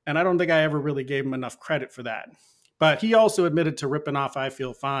 And I don't think I ever really gave him enough credit for that. But he also admitted to ripping off I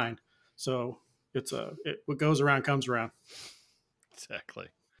Feel Fine. So what goes around comes around. Exactly.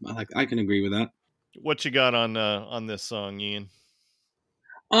 I can agree with that. What you got on this song, Ian?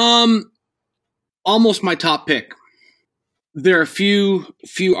 Almost my top pick. There are a few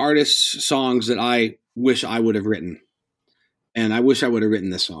artists' songs that I wish I would have written, and I wish I would have written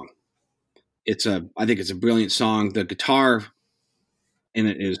this song. I think it's a brilliant song. The guitar in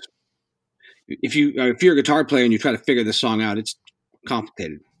it is, if you're a guitar player and you try to figure this song out, it's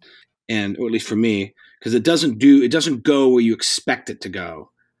complicated, or at least for me, because it doesn't go where you expect it to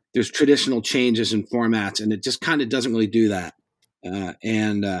go. There's traditional changes in formats, and it just kind of doesn't really do that.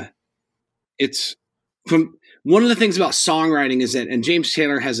 It's from one of the things about songwriting is that, and James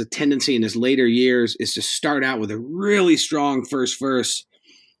Taylor has a tendency in his later years, is to start out with a really strong first verse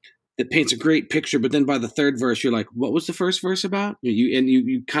that paints a great picture, but then by the third verse, you're like, what was the first verse about?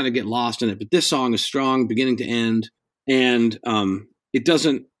 You kind of get lost in it. But this song is strong beginning to end, and it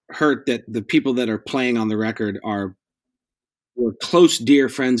doesn't hurt that the people that are playing on the record were close, dear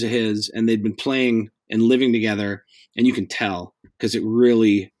friends of his, and they'd been playing and living together, and you can tell because it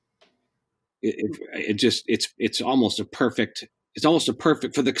really, it's almost a perfect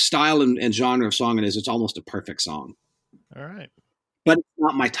for the style and genre of song it is. It's almost a perfect song. All right, but it's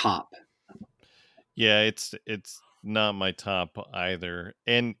not my top. Yeah, it's not my top either.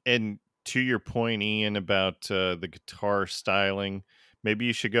 And to your point, Ian, about the guitar styling, maybe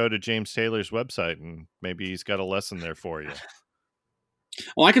you should go to James Taylor's website and maybe he's got a lesson there for you.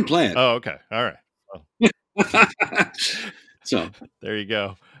 Oh, I can play it. Oh, okay. All right. Well, So there you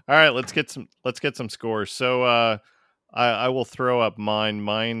go. All right, let's get some scores. So I will throw up mine.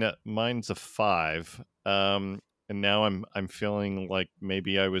 Mine's a 5. And now I'm feeling like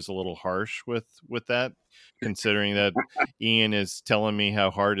maybe I was a little harsh with that, considering that Ian is telling me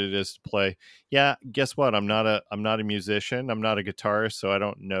how hard it is to play. Yeah, guess what? I'm not a musician. I'm not a guitarist, so I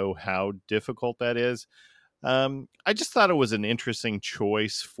don't know how difficult that is. I just thought it was an interesting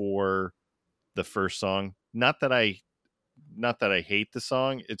choice for the first song. Not that I hate the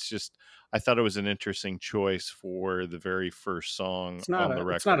song. It's just I thought it was an interesting choice for the very first song on the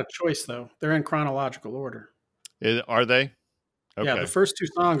record. It's not a choice though. They're in chronological order. Are they? Okay. Yeah, the first 2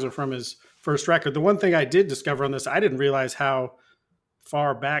 songs are from his first record. The one thing I did discover on this, I didn't realize how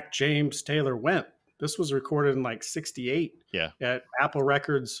far back James Taylor went. This was recorded in like 68 at Apple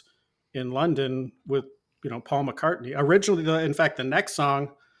Records in London with, Paul McCartney. Originally, in fact, the next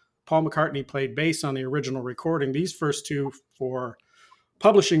song, Paul McCartney played bass on the original recording. These first 2, for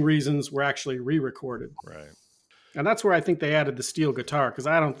publishing reasons, were actually re-recorded. Right. And that's where I think they added the steel guitar, because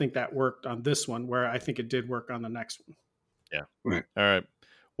I don't think that worked on this one, where I think it did work on the next one. Yeah. Right. All right.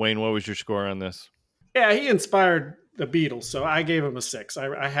 Wayne, what was your score on this? Yeah, he inspired the Beatles, so I gave him a 6. I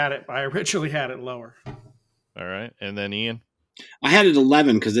originally had it lower. All right. And then Ian? I had it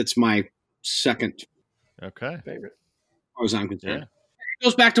 11 because it's my second favorite. As far as I'm concerned. Yeah. It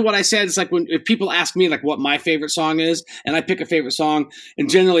goes back to what I said. It's like if people ask me like what my favorite song is, and I pick a favorite song, and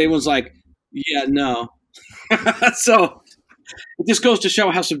generally everyone's like, yeah, no. So it just goes to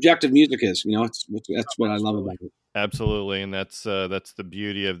show how subjective music is. That's what I love about it. Absolutely, and that's the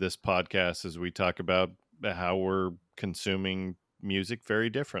beauty of this podcast, is we talk about how we're consuming music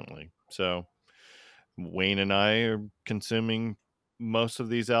very differently. So Wayne and I are consuming most of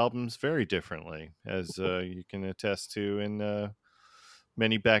these albums very differently, as you can attest to in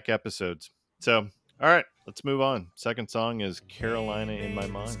many back episodes. So, all right, let's move on. Second song is Carolina in My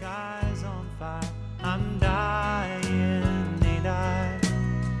Mind. Sky's on fire. I'm dying, ain't I?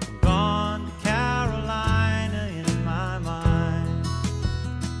 I'm gone to Carolina in my mind.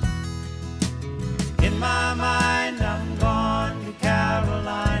 In my mind, I'm gone to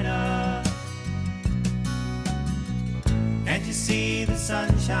Carolina. Can't you see the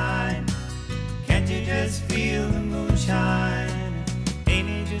sunshine? Can't you just feel the moonshine? Ain't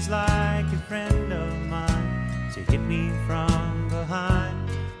it just like a friend of mine to hit me from behind?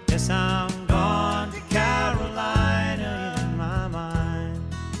 Yes, I'm gone to Carolina in my mind.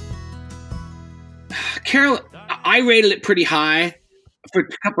 I rated it pretty high for a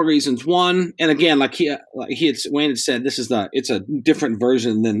couple of reasons. One, and again, Wayne had said, it's a different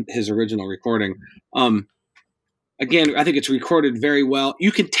version than his original recording. Again, I think it's recorded very well.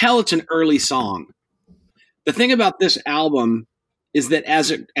 You can tell it's an early song. The thing about this album is that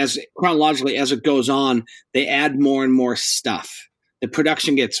as chronologically as it goes on, they add more and more stuff. The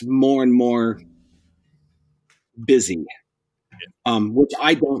production gets more and more busy, which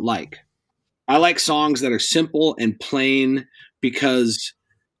I don't like. I like songs that are simple and plain, because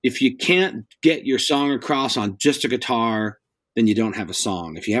if you can't get your song across on just a guitar, then you don't have a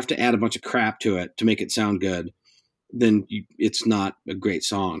song. If you have to add a bunch of crap to it to make it sound good, then it's not a great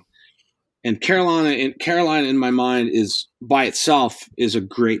song. And Carolina in My Mind is by itself is a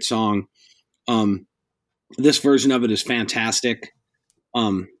great song. This version of it is fantastic.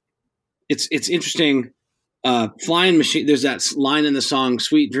 It's interesting. Flying Machine. There's that line in the song,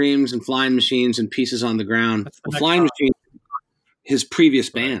 "Sweet Dreams and Flying Machines and Pieces on the Ground." Flying Machine, his previous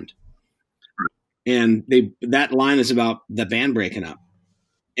band, and that line is about the band breaking up.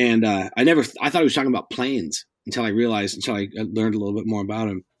 And I thought he was talking about planes until I learned a little bit more about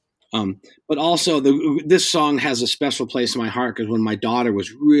him. But also this song has a special place in my heart, because when my daughter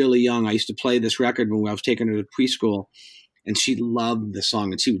was really young, I used to play this record when I was taking her to preschool, and she loved the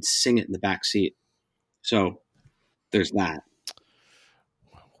song, and she would sing it in the back seat. So there's that.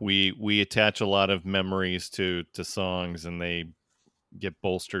 We attach a lot of memories to songs, and they get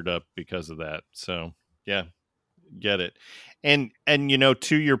bolstered up because of that. So yeah, get it. And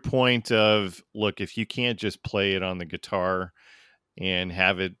to your point of, look, if you can't just play it on the guitar and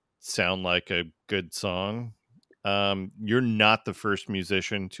have it sound like a good song, you're not the first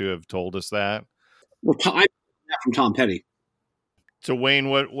musician to have told us that. Well, I got that from Tom Petty. So Wayne,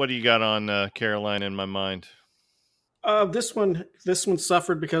 what do you got on Carolina in My Mind? This one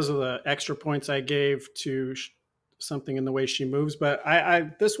suffered because of the extra points I gave to something in the way she moves, but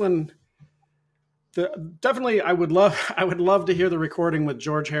this one, definitely I would love to hear the recording with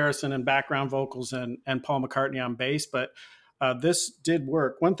George Harrison and background vocals and Paul McCartney on bass, but this did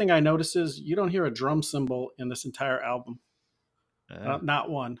work. One thing I noticed is you don't hear a drum cymbal in this entire album.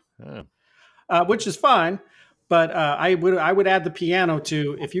 Not one. which is fine. But I would add the piano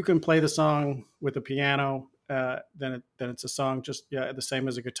to, if you can play the song with the piano, then it's a song just the same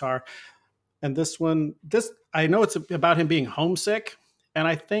as a guitar. And this I know it's about him being homesick, and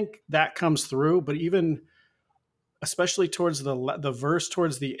I think that comes through. But even especially towards the verse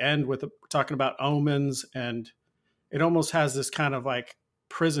towards the end with talking about omens, and it almost has this kind of like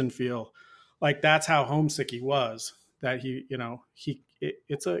prison feel, like that's how homesick he was. That it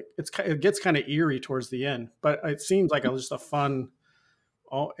gets kind of eerie towards the end, but it seems like just a fun.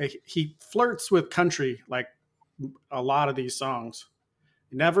 He flirts with country like a lot of these songs.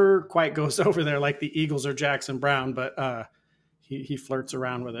 Never quite goes over there like the Eagles or Jackson Browne, but he flirts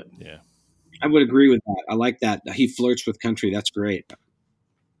around with it. Yeah, I would agree with that. I like that. He flirts with country. That's great.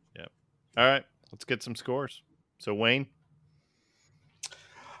 Yeah. All right, let's get some scores. So Wayne,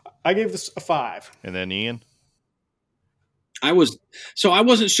 I gave this a 5, and then Ian. I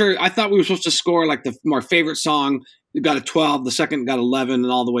wasn't sure. I thought we were supposed to score like our favorite song. We got a 12. The second got 11,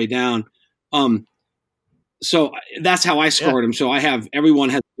 and all the way down. So that's how I scored them. So everyone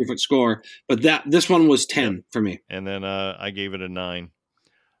has a different score, but this one was 10 for me. And then I gave it a 9.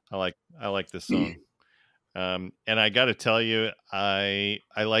 I like this song. And I got to tell you, I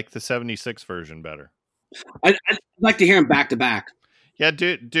like the 76 version better. I'd like to hear them back to back. Yeah,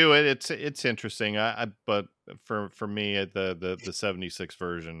 do it. It's interesting. But for me, the 76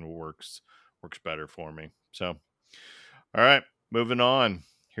 version works better for me. So, all right, moving on.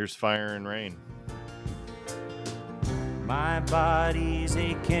 Here's Fire and Rain. My body's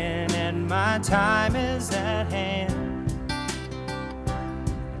aching and my time is at hand.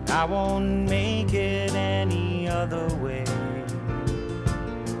 I won't make it any other way.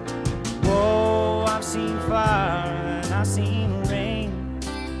 Whoa, I've seen fire and I've seen rain.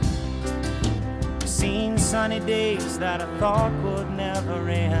 Seen sunny days that I thought would never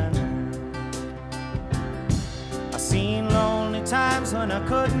end. I've seen lonely times when I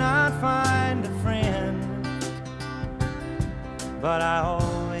could not find a friend. But I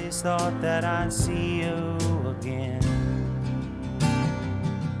always thought that I'd see you again.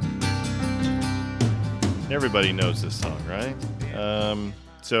 Everybody knows this song, right?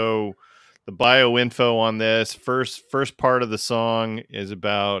 So the bio info on this first part of the song is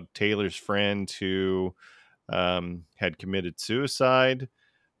about Taylor's friend who had committed suicide.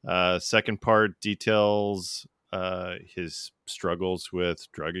 Second part details his struggles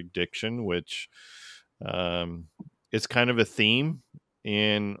with drug addiction, which it's kind of a theme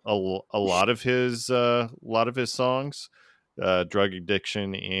in a lot of his songs, drug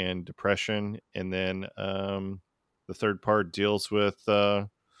addiction and depression. And then the third part deals with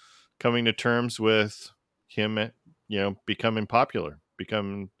coming to terms with him, becoming popular,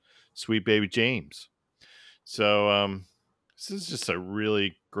 becoming Sweet Baby James. So this is just a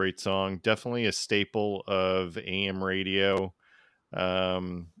really great song. Definitely a staple of AM radio.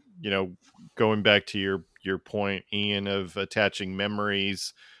 Going back to your point, Ian, of attaching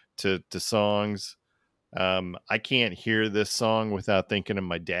memories to songs. I can't hear this song without thinking of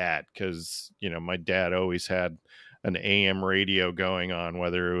my dad, because, my dad always had an AM radio going on,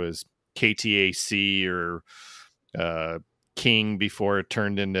 whether it was KTAC or King before it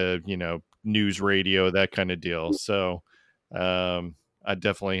turned into, news radio, that kind of deal. So I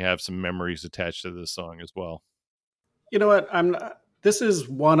definitely have some memories attached to this song as well. You know what? This is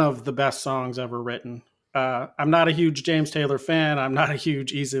one of the best songs ever written. I'm not a huge James Taylor fan. I'm not a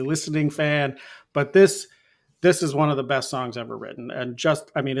huge Easy Listening fan, but this is one of the best songs ever written. And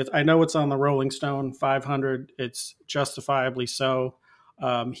I know it's on the Rolling Stone 500. It's justifiably so.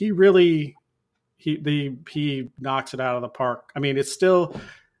 He knocks it out of the park. I mean, it's still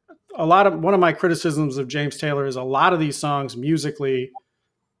one of my criticisms of James Taylor is a lot of these songs musically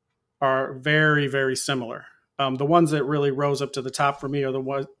are very, very similar. The ones that really rose up to the top for me are the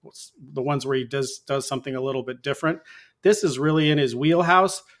ones where he does something a little bit different. This is really in his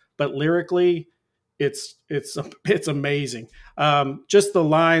wheelhouse, but lyrically, it's amazing. Just the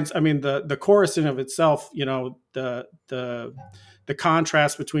lines. I mean, the chorus in of itself. The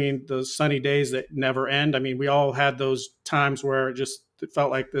contrast between the sunny days that never end. I mean, we all had those times where it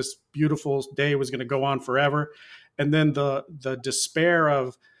felt like this beautiful day was going to go on forever, and then the despair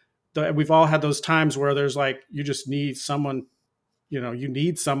of. We've all had those times where there's like, you just need someone, you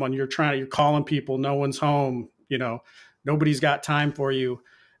need someone, you're calling people, no one's home, nobody's got time for you,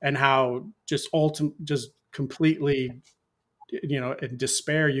 and how just completely, in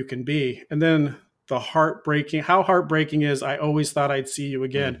despair you can be. And then how heartbreaking is, I always thought I'd see you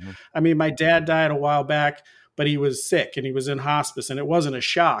again. Mm-hmm. I mean, my dad died a while back, but he was sick and he was in hospice, and it wasn't a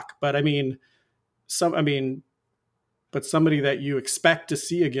shock, but but somebody that you expect to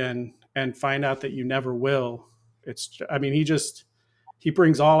see again and find out that you never will. I mean, he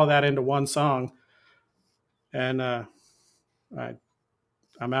brings all of that into one song, and I'm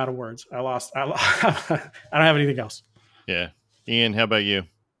out of words. I don't have anything else. Yeah. Ian, how about you?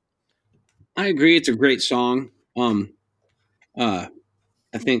 I agree. It's a great song. I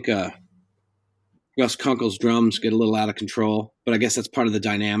think Russ Kunkel's drums get a little out of control, but I guess that's part of the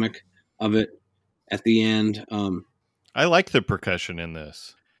dynamic of it at the end. I like the percussion in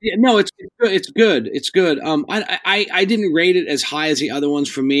this. Yeah, no, it's good. It's good. I didn't rate it as high as the other ones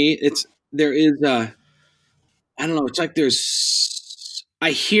for me. There is I don't know. It's like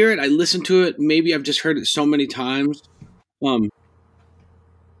I hear it, I listen to it. Maybe I've just heard it so many times.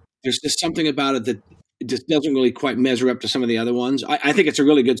 There's just something about it that it just doesn't really quite measure up to some of the other ones. I think it's a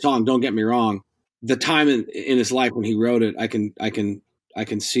really good song. Don't get me wrong. The time in his life when he wrote it, I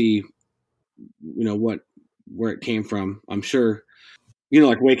can see, where it came from. I'm sure,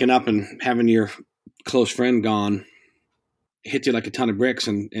 like waking up and having your close friend gone hit you like a ton of bricks,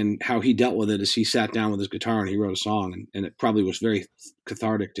 and how he dealt with it is he sat down with his guitar and he wrote a song, and it probably was very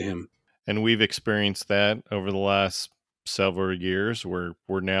cathartic to him. And we've experienced that over the last several years. We're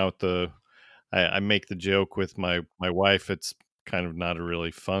now at I make the joke with my wife. It's kind of not a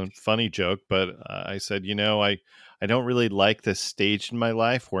really funny joke, but I said, I don't really like this stage in my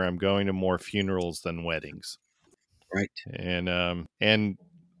life where I'm going to more funerals than weddings. Right. And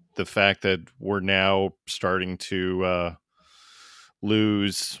the fact that we're now starting to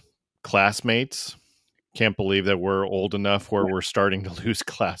lose classmates. Can't believe that we're old enough where we're starting to lose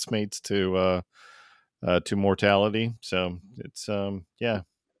classmates to mortality. So it's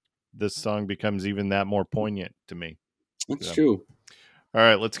this song becomes even that more poignant to me. That's true. All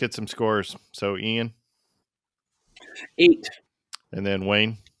right, let's get some scores. So Ian, 8, and then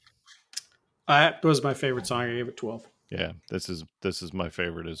Wayne. That was my favorite song. I gave it 12. Yeah, this is my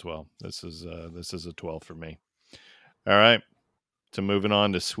favorite as well. This is a 12 for me. All right, so moving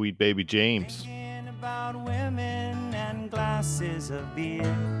on to Sweet Baby James. Thinking about women and glasses of beer,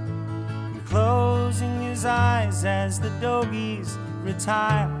 and closing his eyes as the doggies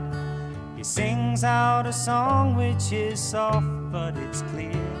retire. He sings out a song which is soft, but it's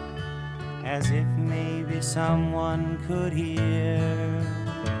clear, as if maybe someone could hear.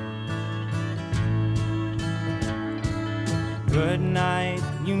 Good night,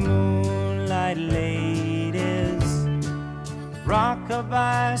 you moonlight ladies,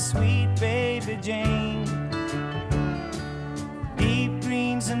 rock-a-bye, sweet baby Jane. Deep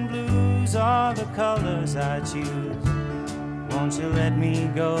greens and blues are the colors I choose. Won't you let me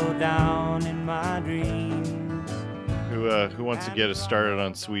go down in my dreams? Who wants to get us started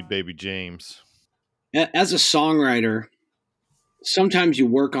on Sweet Baby James? As a songwriter, sometimes you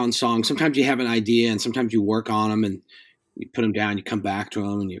work on songs. Sometimes you have an idea, and sometimes you work on them, and you put them down. You come back to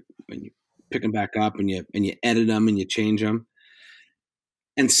them, and you pick them back up, and you edit them, and you change them.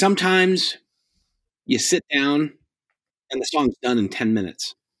 And sometimes you sit down, and the song's done in 10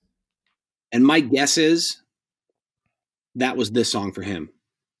 minutes. And my guess is that was this song for him.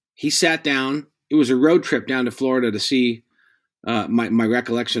 He sat down. It was a road trip down to Florida to see. My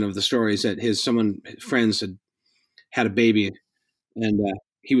recollection of the story is that his friends had a baby, and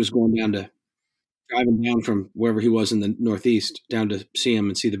he was driving down from wherever he was in the Northeast down to see him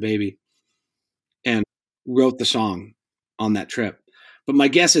and see the baby, and wrote the song on that trip. But my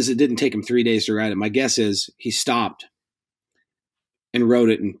guess is it didn't take him 3 days to write it. My guess is he stopped and wrote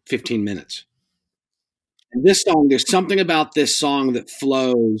it in 15 minutes. And this song, there's something about this song that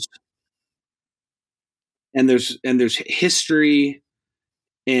flows, and there's history,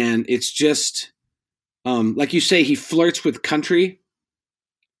 and it's just like you say, he flirts with country.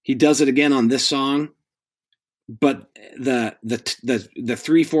 He does it again on this song, but the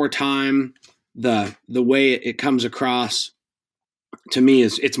 3-4 time, the way it comes across to me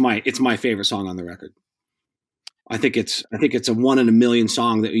it's my favorite song on the record. I think it's a 1 in a million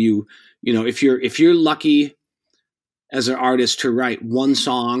song that if you're lucky as an artist to write one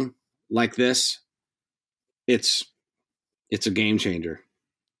song like this, it's a game changer.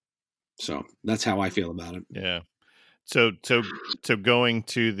 So that's how I feel about it. Yeah. So going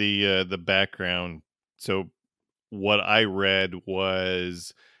to the background. So what I read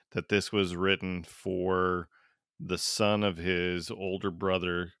was that this was written for the son of his older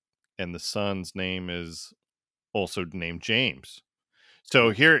brother, and the son's name is also named James.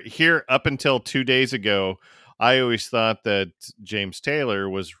 So here up until 2 days ago, I always thought that James Taylor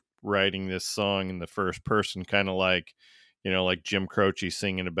was writing this song in the first person, kind of like, like Jim Croce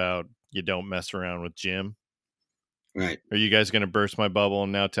singing about you don't mess around with Jim. Right. Are you guys going to burst my bubble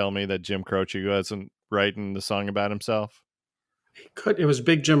and now tell me that Jim Croce wasn't writing the song about himself?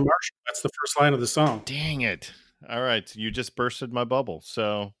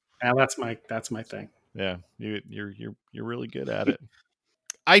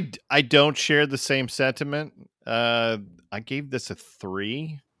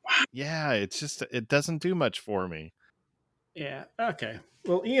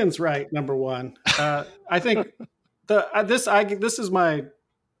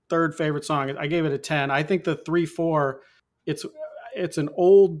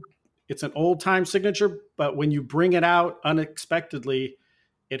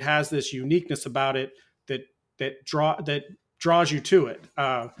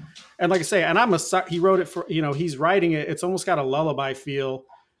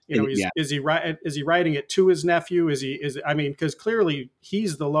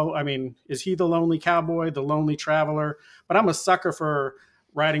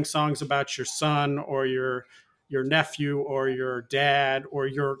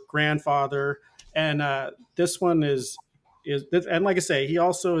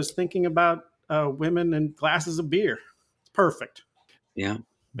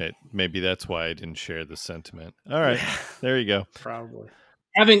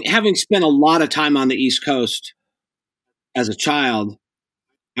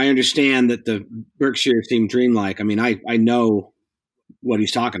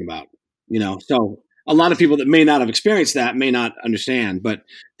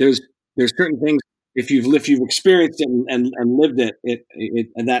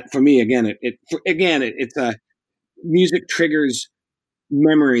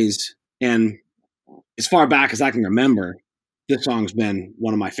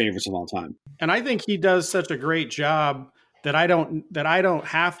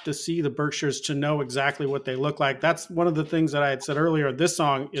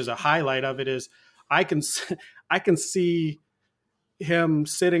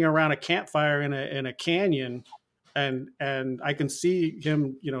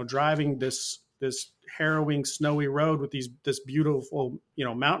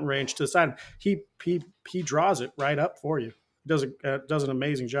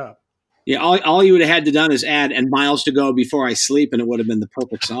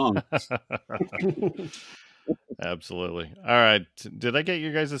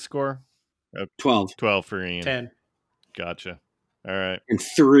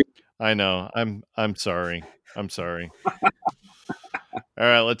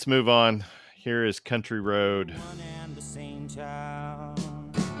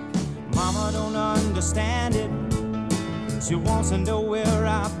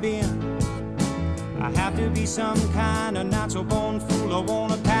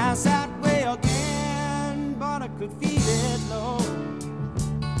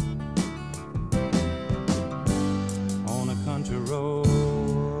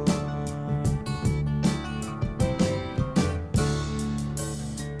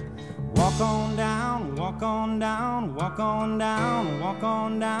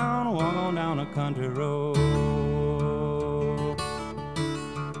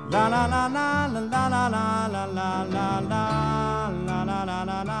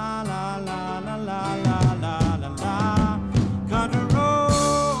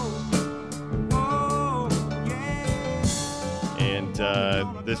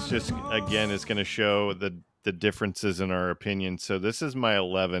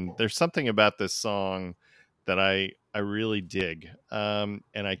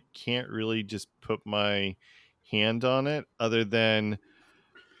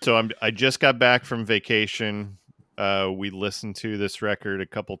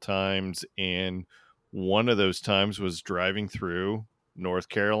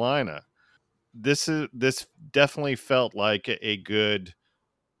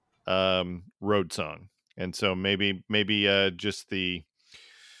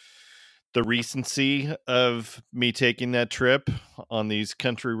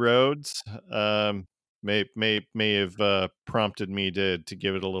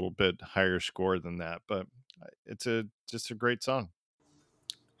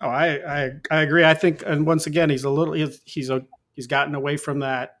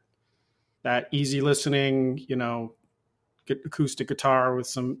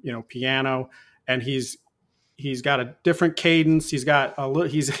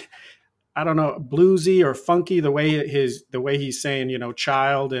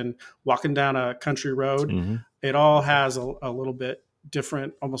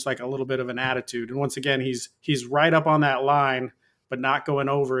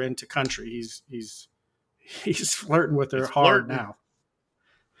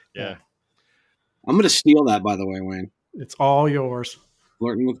 It's all yours.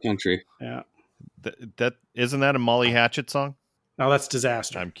 Flirting with country. Yeah. That isn't that a Molly Hatchet song? No, that's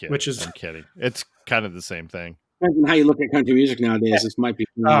Disaster. I'm kidding. I'm kidding. It's kind of the same thing. Depends on how you look at country music nowadays. This might be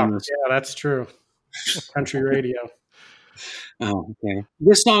synonymous. Yeah, that's true. Country radio. Oh, okay.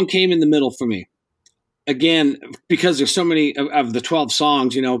 This song came in the middle for me. Again, because there's so many of the 12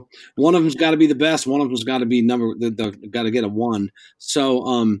 songs, one of them's got to be the best. One of them's got to be got to get a 1.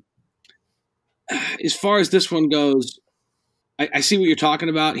 So, as far as this one goes, I see what you're talking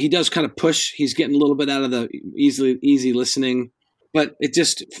about. He does kind of push. He's getting a little bit out of the easy listening, but it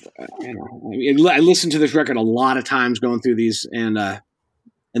just, I listened to this record a lot of times going through these, and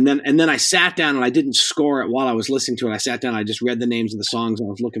then I sat down and I didn't score it while I was listening to it. I sat down, I just read the names of the songs, and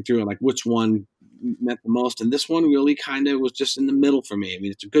I was looking through it, like which one meant the most. And this one really kind of was just in the middle for me. I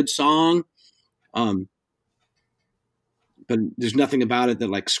mean, it's a good song, but there's nothing about it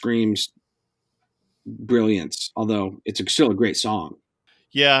that like screams brilliance, although it's still a great song.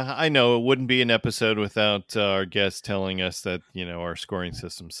 Yeah, I know it wouldn't be an episode without our guest telling us that our scoring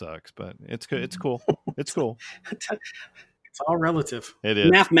system sucks, but it's good. It's cool. It's cool. It's all relative. It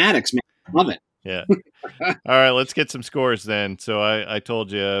is mathematics, man. Love it. Yeah. All right, let's get some scores then. So I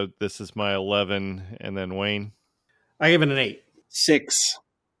told you this is my 11, and then Wayne. I give it an 8. 6.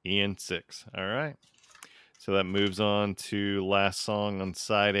 Ian 6. All right. So that moves on to last song on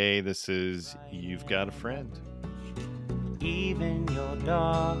side A. This is You've Got a Friend. Even your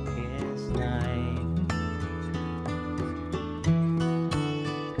darkest night,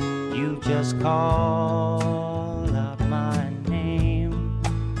 you just call out my name,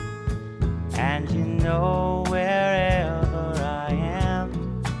 and wherever I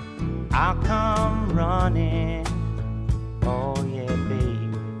am, I'll come running. Oh yeah, baby,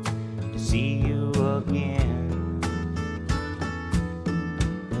 to see you again.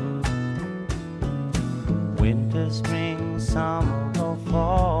 Winter, spring, summer, or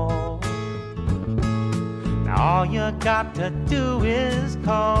fall, now all you got to do is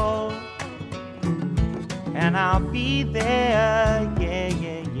call, and I'll be there. Yeah,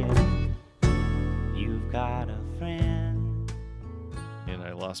 yeah, yeah. You've got a friend. And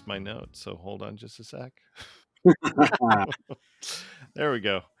I lost my note, so hold on just a sec. There we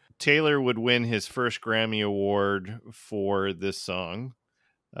go. Taylor would win his first Grammy Award for this song.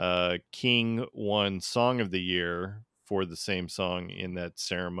 King won Song of the Year for the same song in that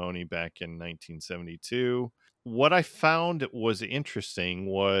ceremony back in 1972. What I found was interesting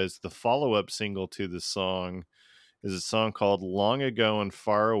was the follow-up single to the song is a song called Long Ago and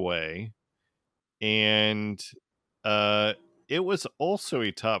Far Away. And it was also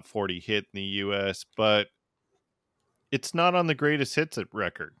a top 40 hit in the US, but it's not on the greatest hits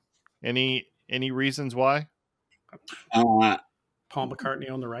record. Any reasons why? Paul McCartney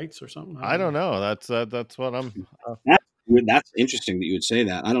on the rights or something? I don't know. That's what I'm. That's interesting that you would say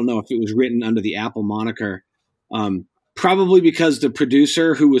that. I don't know if it was written under the Apple moniker. Probably because the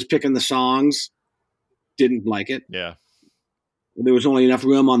producer who was picking the songs didn't like it. Yeah. There was only enough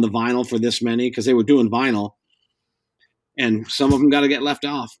room on the vinyl for this many because they were doing vinyl, and some of them got to get left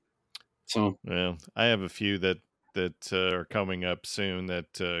off. So yeah, I have a few that are coming up soon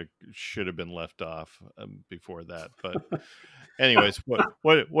that should have been left off before that. But anyways,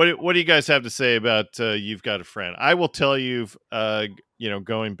 what do you guys have to say about You've Got a Friend? I will tell you,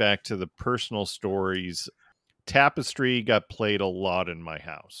 going back to the personal stories, Tapestry got played a lot in my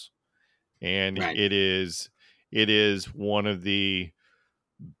house, and right. it is one of the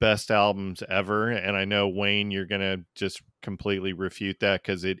best albums ever. And I know, Wayne, you're going to just completely refute that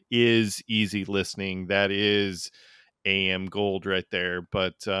because it is easy listening. That is AM gold right there.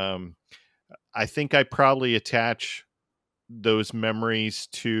 But I think I probably attach those memories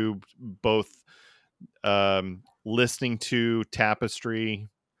to both listening to Tapestry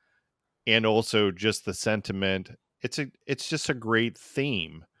and also just the sentiment. It's just a great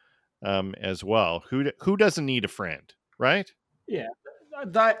theme as well. Who doesn't need a friend, right? Yeah.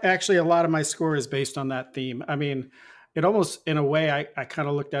 Actually, a lot of my score is based on that theme. I mean, it almost, in a way, I kind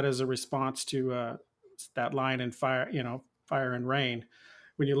of looked at it as a response to that line in Fire and Rain.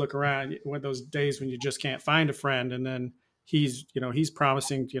 When you look around, when those days when you just can't find a friend, and then he's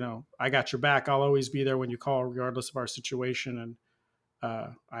promising, I got your back. I'll always be there when you call, regardless of our situation.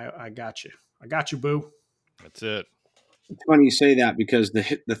 And I got you. I got you, boo. That's it. It's funny you say that because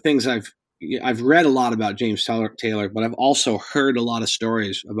the things I've read a lot about James Taylor, but I've also heard a lot of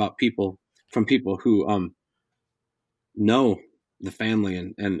stories about people who know the family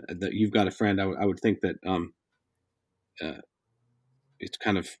and that You've Got a Friend. I would think that it's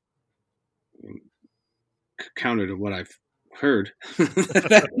kind of counter to what I've heard.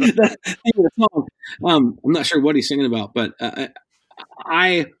 That theme of the song. I'm not sure what he's singing about, but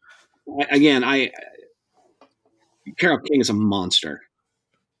Carole King is a monster.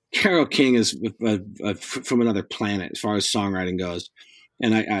 Carole King is from another planet as far as songwriting goes,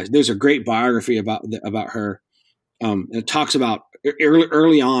 and there's a great biography about her. It talks about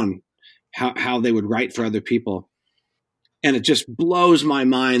early on how they would write for other people, and it just blows my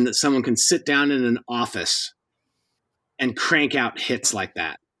mind that someone can sit down in an office and crank out hits like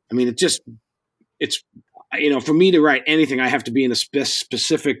that. I mean, it's for me to write anything, I have to be in a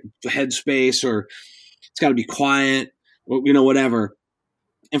specific headspace, or it's got to be quiet, or whatever.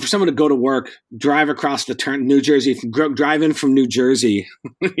 And for someone to go to work, drive across New Jersey, drive in from New Jersey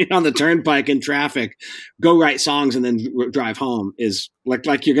on the turnpike in traffic, go write songs, and then drive home is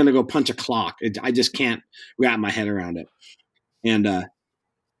like you're going to go punch a clock. I just can't wrap my head around it. And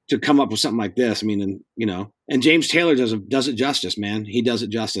to come up with something like this, I mean, and James Taylor does it justice, man. He does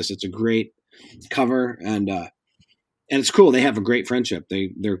it justice. It's a great cover, and it's cool. They have a great friendship.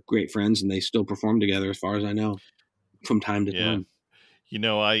 They're great friends, and they still perform together, as far as I know, from time to time.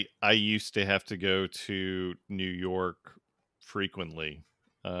 I used to have to go to New York frequently.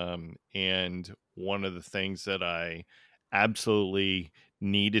 And one of the things that I absolutely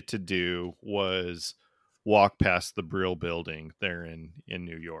needed to do was walk past the Brill Building there in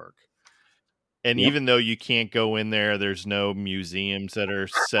New York. And even though you can't go in there's no museums that are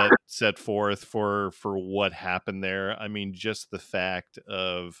set forth for what happened there. I mean, just the fact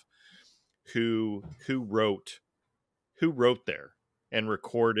of who wrote there and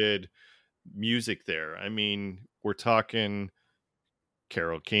recorded music there. I mean, we're talking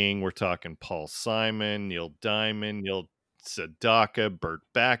Carole King, we're talking Paul Simon, Neil Diamond, Neil Sedaka, Burt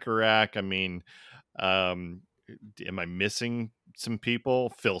Bacharach. I mean, am I missing some people?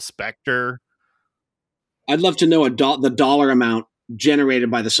 Phil Spector. I'd love to know the dollar amount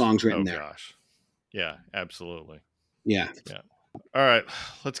generated by the songs written there. Oh gosh, yeah, absolutely. Yeah. All right,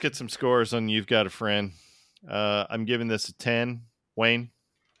 let's get some scores on You've Got a Friend. I'm giving this a 10. Wayne?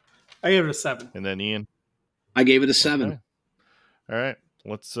 I gave it a 7. And then Ian? I gave it a 7. Okay. All right.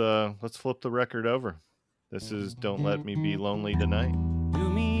 Let's flip the record over. This is Don't Let Me Be Lonely Tonight. Do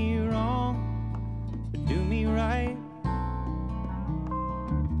me wrong, but do me right.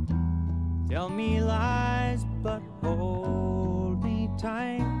 Tell me lies, but hold me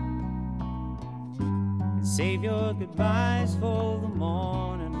tight. And save your goodbyes for the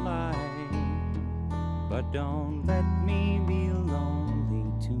morning light. But don't let me be lonely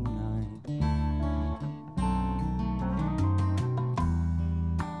tonight.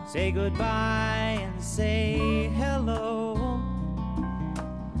 Say goodbye and say hello.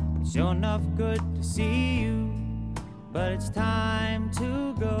 It's sure enough good to see you, but it's time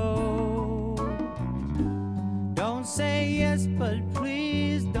to go. Don't say yes, but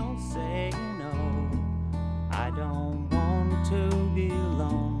please don't say no. I don't want to be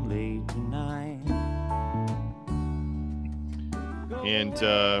lonely tonight. And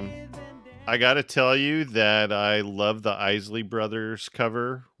I got to tell you that I love the Isley Brothers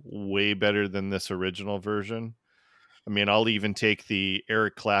cover way better than this original version. I mean, I'll even take the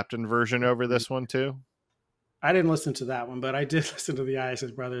Eric Clapton version over this one too. I didn't listen to that one, but I did listen to the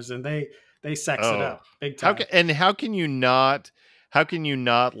Isley Brothers, and they sex it up big time. How can you not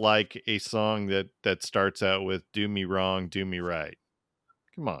like a song that starts out with "Do me wrong, do me right"?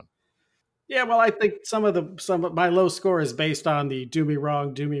 Come on. Yeah, well, I think some of my low score is based on the "Do me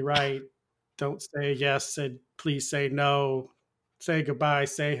wrong, do me right." Don't say yes, and please say no. Say goodbye,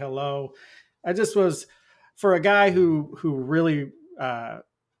 say hello. I just was, for a guy who really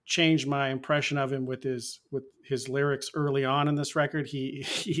changed my impression of him with his lyrics early on in this record.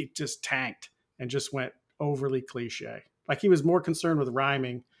 He just tanked and just went overly cliche. Like he was more concerned with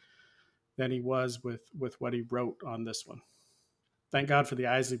rhyming than he was with what he wrote on this one. Thank God for the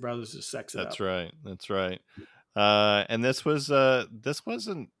Isley Brothers to sex it up. That's right. And this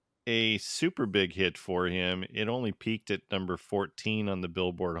wasn't a super big hit for him. It only peaked at number 14 on the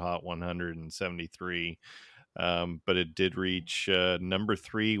Billboard Hot 173. But it did reach number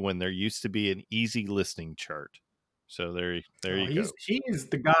 3 when there used to be an easy listening chart. So there you go. He's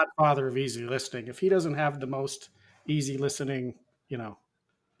the godfather of easy listening. If he doesn't have the most easy listening,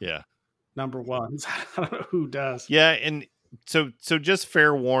 number ones, I don't know who does. Yeah, and so just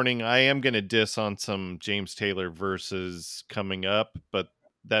fair warning, I am going to diss on some James Taylor verses coming up, but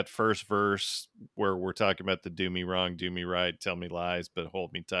that first verse where we're talking about the "Do me wrong, do me right, tell me lies, but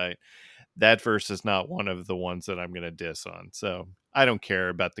hold me tight," that verse is not one of the ones that I'm going to diss on. So I don't care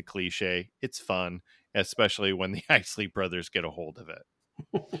about the cliche. It's fun, especially when the Isley Brothers get a hold of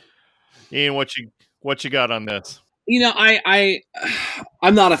it. Ian, what you got on this?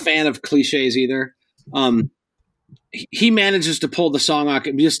 I'm not a fan of cliches either. He manages to pull the song off.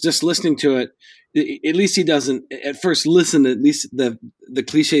 Just listening to it, at least he doesn't at first listen. At least the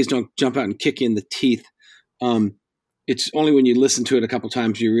cliches don't jump out and kick you in the teeth. It's only when you listen to it a couple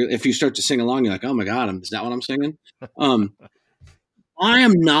times if you start to sing along, you're like, oh my God, is that what I'm singing? I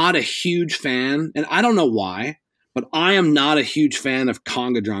am not a huge fan, and I don't know why, but I am not a huge fan of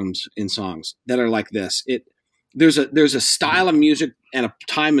conga drums in songs that are like this. There's a style of music and a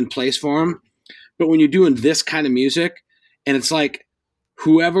time and place for them. But when you're doing this kind of music, and it's like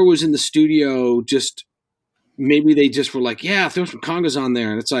whoever was in the studio, maybe they just were like, yeah, throw some congas on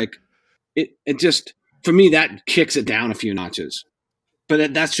there. And it's like, it just, for me, that kicks it down a few notches.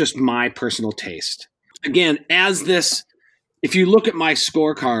 But that's just my personal taste. Again, if you look at my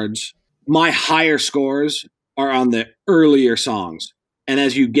scorecards, my higher scores are on the earlier songs. And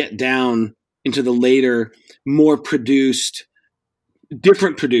as you get down into the later, more produced,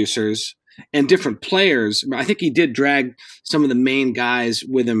 different producers and different players, I think he did drag some of the main guys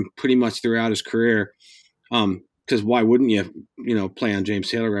with him pretty much throughout his career. Because why wouldn't you play on James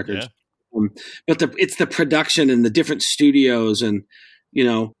Taylor records? Yeah. But it's the production and the different studios and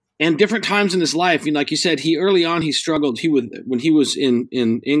different times in his life. Like you said, early on he struggled. When he was in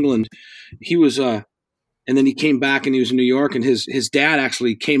England, he was and then he came back and he was in New York, and his dad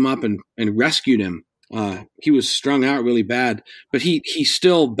actually came up and rescued him. He was strung out really bad, but he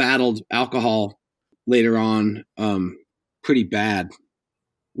still battled alcohol later on, pretty bad,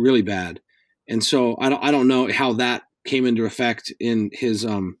 really bad. And so I don't know how that came into effect in his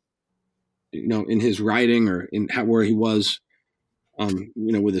in his writing or in where he was,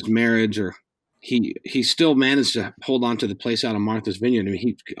 with his marriage, or he still managed to hold on to the place out of Martha's Vineyard. I mean,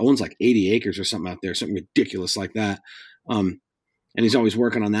 he owns like 80 acres or something out there, something ridiculous like that. And he's always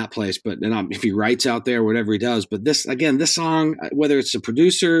working on that place. But if he writes out there, whatever he does. But this song, whether it's the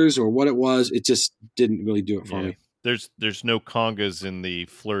producers or what it was, it just didn't really do it for me. There's no congas in the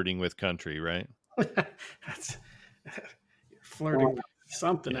Flirting with Country, right? That's flirting with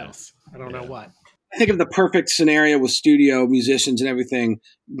something else. I don't know what. I think of the perfect scenario with studio musicians and everything.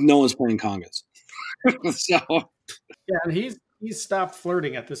 No one's playing congas. So yeah, and he's stopped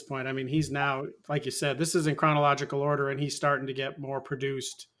flirting at this point. I mean, he's now, like you said, this is in chronological order, and he's starting to get more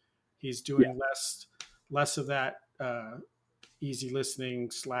produced. He's doing less of that easy listening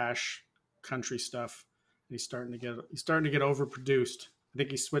 / country stuff. He's starting to get overproduced. I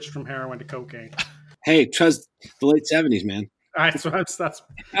think he switched from heroin to cocaine. Hey, trust the late 70s, man. That's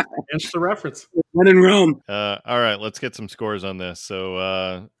the reference. When in Rome. All right, let's get some scores on this.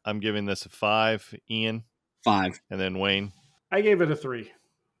 So I'm giving this a 5. Ian? 5. And then Wayne? I gave it a 3.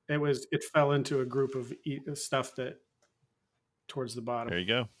 It fell into a group of stuff that towards the bottom. There you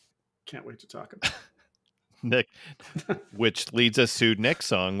go. Can't wait to talk about it. Nick, which leads us to next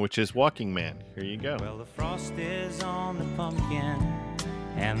song, which is Walking Man. Here you go. Well, the frost is on the pumpkin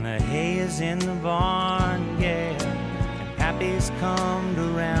and the hay is in the barn, yeah. And Pappy's come to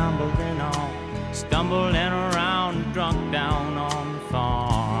rambling on, stumbling around, drunk down on the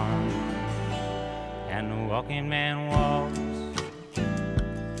farm. And the walking man walks,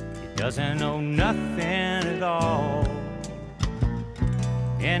 he doesn't know nothing at all.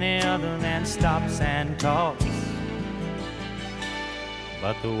 Any other man stops and talks,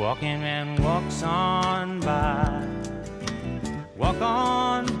 but the walking man walks on by, walk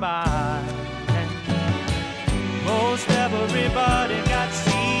on by. And most everybody got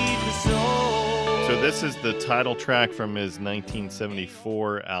seed to sow. So this is the title track from his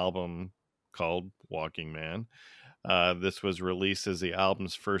 1974 album called Walking Man. This was released as the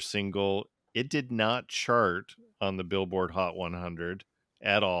album's first single. It did not chart on the Billboard Hot 100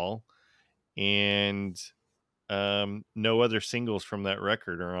 at all, and no other singles from that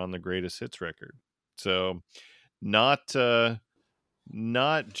record are on the greatest hits record. So not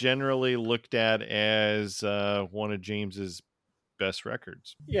generally looked at as one of James's best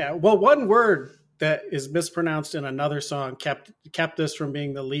records. Yeah, well, one word that is mispronounced in another song kept this from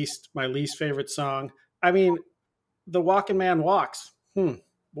being my least favorite song. I mean, the walking man walks.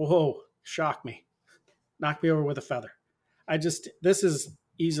 Whoa, shock me. Knock me over with a feather. This is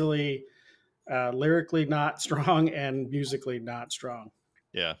easily lyrically not strong and musically not strong.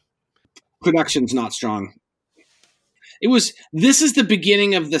 Yeah. Production's not strong. This is the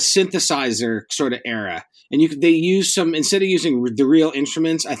beginning of the synthesizer sort of era. And they use instead of using the real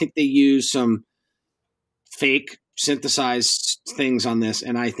instruments, I think they use some fake synthesized things on this.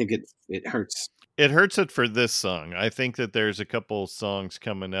 And I think it hurts. It hurts it for this song. I think that there's a couple songs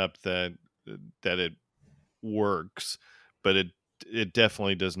coming up that it works, but it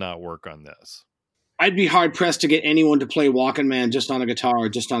definitely does not work on this. I'd be hard pressed to get anyone to play Walking Man just on a guitar or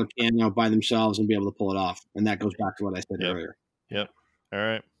just on a piano by themselves and be able to pull it off. And that goes back to what I said earlier. Yep. All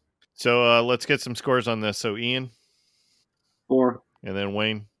right. So let's get some scores on this. So Ian, 4. and then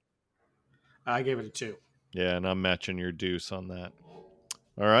Wayne. I gave it a 2. Yeah, and I'm matching your deuce on that.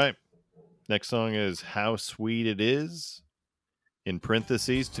 All right. Next song is How Sweet It Is, in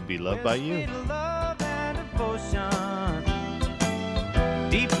parentheses, To Be Loved by You.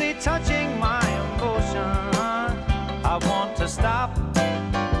 Deeply touching my emotion. I want to stop.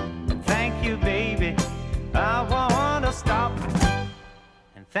 Thank you, baby. I want to stop.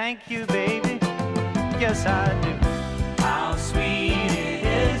 And thank you, baby. Yes, I do. How sweet it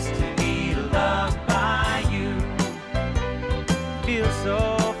is to be loved by you. Feels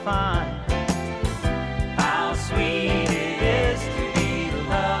so fine. How sweet it is to be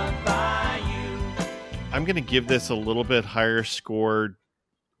loved by you. I'm going to give this a little bit higher score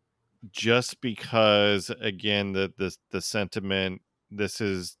just because, again, the sentiment, this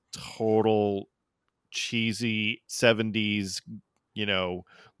is total cheesy 70s,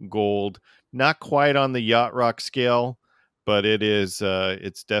 gold. Not quite on the yacht rock scale, but it is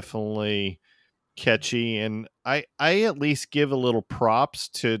it's definitely catchy, and I at least give a little props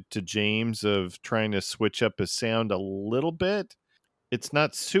to James of trying to switch up his sound a little bit. It's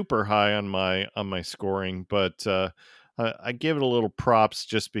not super high on my scoring, but I give it a little props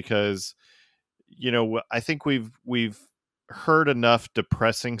just because, I think we've heard enough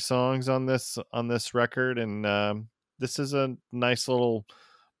depressing songs on this record, and this is a nice little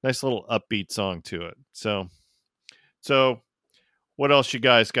upbeat song to it. So what else you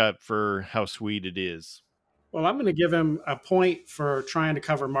guys got for How Sweet It Is? Well, I'm going to give him a point for trying to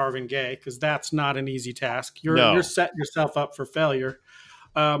cover Marvin Gaye, because that's not an easy task. You're setting yourself up for failure.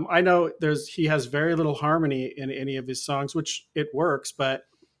 I know he has very little harmony in any of his songs, which it works, but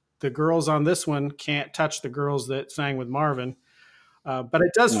the girls on this one can't touch the girls that sang with Marvin. But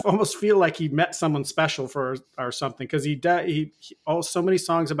it does almost feel like he met someone special or something, because he so many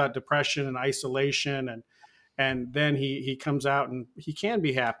songs about depression and isolation, and then he comes out and he can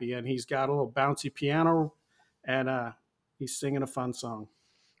be happy, and he's got a little bouncy piano, and he's singing a fun song.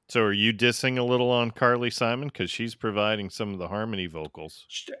 So are you dissing a little on Carly Simon, because she's providing some of the harmony vocals?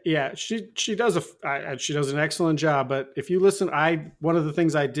 She does an excellent job. But if you listen, one of the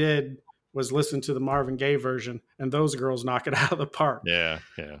things I did was listen to the Marvin Gaye version, and those girls knock it out of the park. Yeah.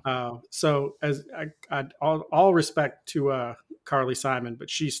 So as all respect to Carly Simon, but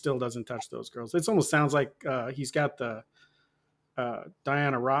she still doesn't touch those girls. It almost sounds like he's got the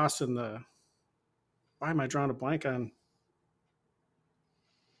Diana Ross and the. Why am I drawing a blank on?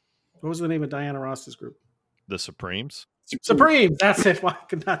 What was the name of Diana Ross's group? The Supremes. Supremes. That's it. Why I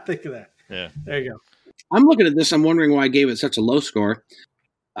could not think of that. Yeah. There you go. I'm looking at this. I'm wondering why I gave it such a low score.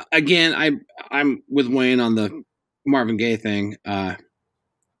 Again, I'm with Wayne on the Marvin Gaye thing,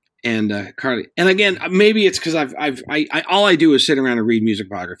 and Carly. And again, maybe it's because I all I do is sit around and read music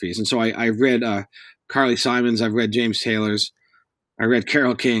biographies, and so I've read Carly Simon's, I've read James Taylor's, I read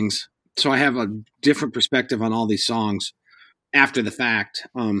Carole King's, so I have a different perspective on all these songs after the fact.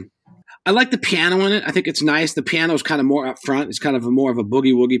 I like the piano in it. I think it's nice. The piano is kind of more up front. It's kind of more of a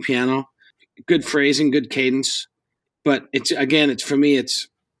boogie woogie piano. Good phrasing, good cadence. But it's for me, it's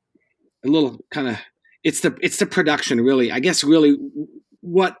a little kind of, it's the production really. I guess really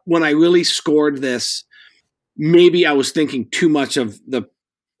when I really scored this, maybe I was thinking too much of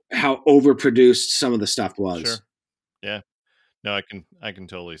how overproduced some of the stuff was. Sure. Yeah. No, I can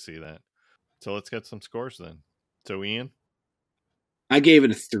totally see that. So let's get some scores then. So Ian? I gave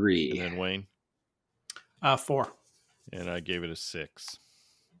it a 3. And then Wayne? 4. And I gave it a 6.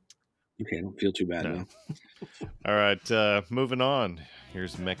 Okay, I don't feel too bad now. All right, moving on.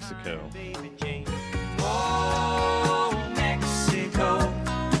 Here's Mexico. Oh, Mexico,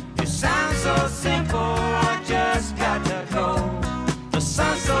 you sound so simple, I just got to go. The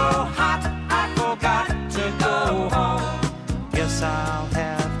sun's so hot, I forgot to go home. Guess I'll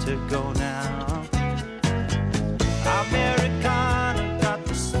have to go now. Americana got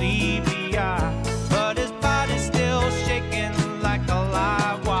the sleepy eye, but his body's still shaking like a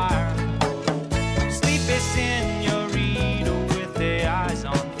live wire. Sleepy senorita with the eyes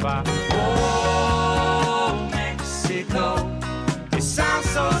on fire. Oh, Mexico, it sounds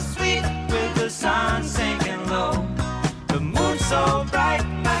so sweet with the sun sinking low. The moon's so bright,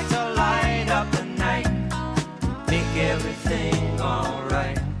 like to light up the night, make everything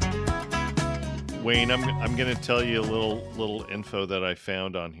alright. Wayne, I'm going to tell you a little info that I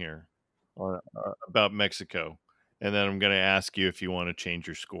found on here about Mexico, and then I'm going to ask you if you want to change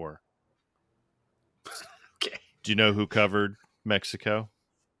your score. Okay. Do you know who covered Mexico?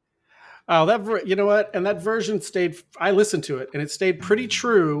 Oh, you know what? And that version stayed. I listened to it, and it stayed pretty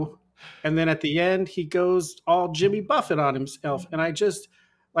true. And then at the end, he goes all Jimmy Buffett on himself. And I just,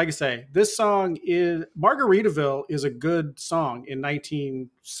 like I say, this song is Margaritaville is a good song in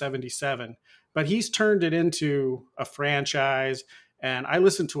 1977, but he's turned it into a franchise. And I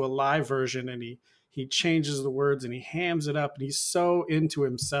listened to a live version, and he changes the words and he hams it up, and he's so into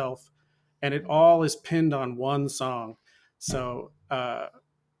himself, and it all is pinned on one song. So,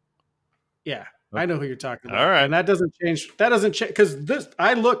 yeah, I know who you're talking about. All right. And that doesn't change. That doesn't change because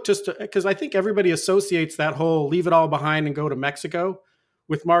I look just because I think everybody associates that whole leave it all behind and go to Mexico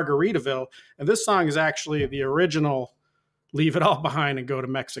with Margaritaville. And this song is actually the original leave it all behind and go to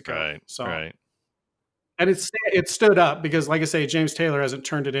Mexico. Right. So, right. And it stood up because, like I say, James Taylor hasn't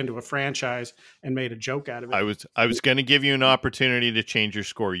turned it into a franchise and made a joke out of it. I was going to give you an opportunity to change your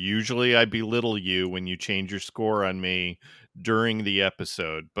score. Usually I belittle you when you change your score on me during the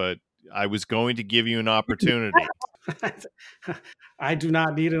episode, but I was going to give you an opportunity. I do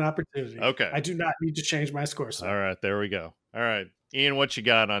not need an opportunity. Okay. I do not need to change my score. All right, there we go. All right. Ian, what you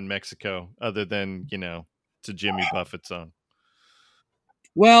got on Mexico other than, it's a Jimmy Buffett song?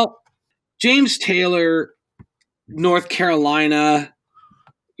 Well, James Taylor, North Carolina,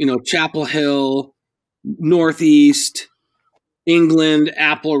 Chapel Hill, Northeast, England,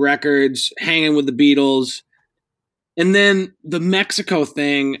 Apple Records, hanging with the Beatles. And then the Mexico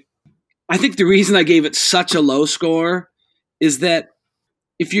thing, I think the reason I gave it such a low score is that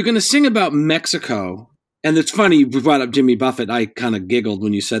if you're going to sing about Mexico, and it's funny you brought up Jimmy Buffett, I kind of giggled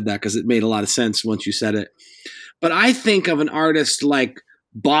when you said that because it made a lot of sense once you said it. But I think of an artist like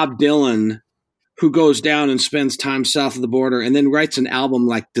Bob Dylan, who goes down and spends time south of the border and then writes an album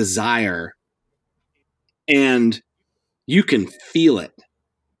like Desire. And you can feel it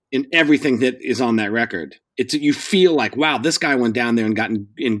in everything that is on that record. You feel like, wow, this guy went down there and got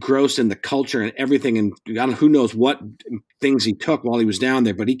engrossed in the culture and everything. And I don't know who knows what things he took while he was down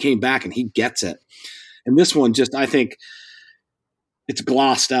there, but he came back and he gets it. And this one just, I think it's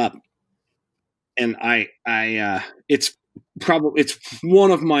glossed up. And it's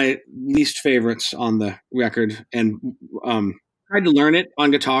one of my least favorites on the record, and tried to learn it on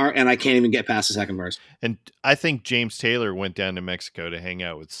guitar, and I can't even get past the second verse. And I think James Taylor went down to Mexico to hang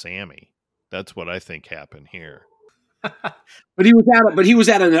out with Sammy. That's what I think happened here. But he was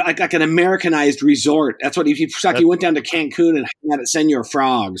at an Americanized resort. That's what he went down to Cancun and hung out at Senor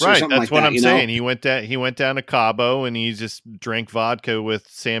Frogs, right? Or something that's like what that, I'm saying. He went down to Cabo and he just drank vodka with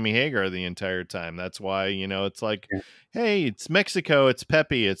Sammy Hagar the entire time. That's why it's like, hey, it's Mexico, it's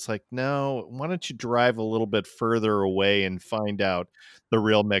peppy. It's like, no, why don't you drive a little bit further away and find out the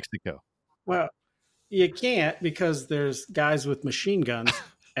real Mexico? Well, you can't because there's guys with machine guns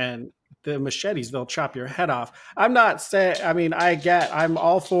and the machetes, they'll chop your head off. I'm not saying, I'm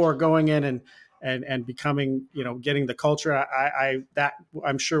all for going in and becoming, getting the culture. That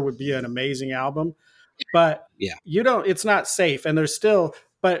I'm sure would be an amazing album, but yeah, it's not safe. And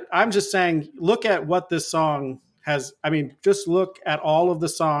but I'm just saying, look at what this song has. Just look at all of the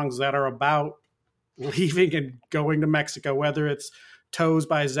songs that are about leaving and going to Mexico, whether it's Toes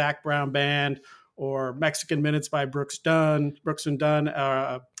by Zac Brown Band or Mexican Minutes by Brooks and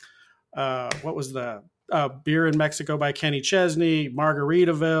Dunn, what was the Beer in Mexico by Kenny Chesney,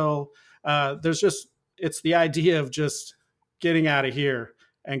 Margaritaville. It's the idea of just getting out of here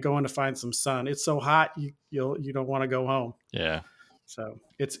and going to find some sun. It's so hot you don't want to go home. Yeah. So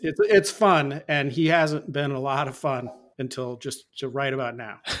it's fun, and he hasn't been a lot of fun until just right about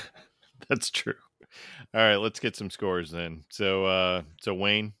now. That's true. All right, let's get some scores then. So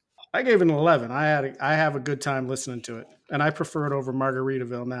Wayne, I gave it an 11. I have a good time listening to it, and I prefer it over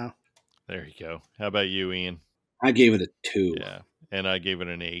Margaritaville now. There you go. How about you, Ian? I gave it a 2. Yeah, and I gave it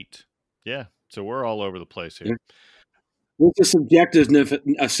an 8. Yeah, so we're all over the place here. With the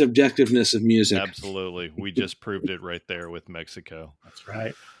subjectiveness of music. Absolutely. We just proved it right there with Mexico. That's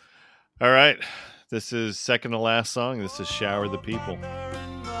right. All right. This is second to last song. This is Shower the People.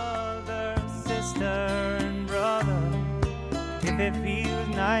 Mother, sister, and brother. If it feels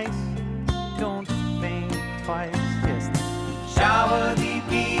nice, don't think twice. Just shower the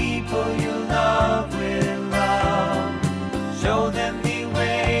people you love with love. Show them the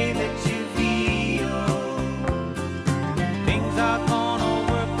way that you feel. Things are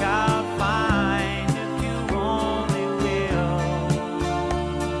gonna work out fine if you only will.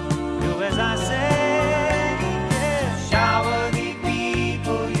 Do as I say, yeah. Shower the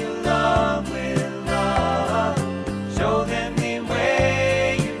people you love with love. Show them the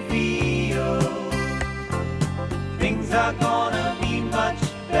way you feel. Things are gonna be much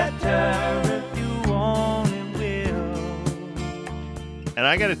And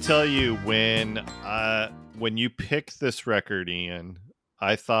I got to tell you, when you picked this record, Ian,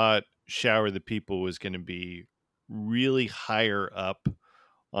 I thought "Shower the People" was going to be really higher up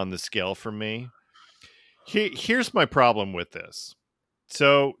on the scale for me. Here's my problem with this.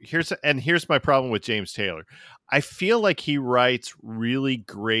 So here's my problem with James Taylor. I feel like he writes really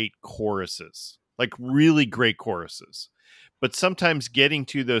great choruses, but sometimes getting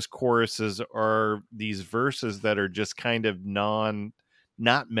to those choruses are these verses that are just kind of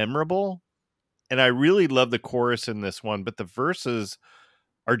not memorable. And I really love the chorus in this one, but the verses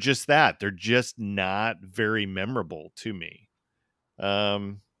are just that. They're just not very memorable to me. I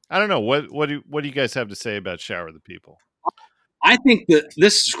don't know. What do you guys have to say about "Shower the People"? I think that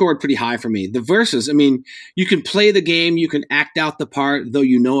this scored pretty high for me. The verses, I mean, you can play the game, you can act out the part, though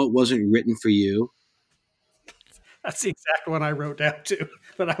you know it wasn't written for you. That's the exact one I wrote down too,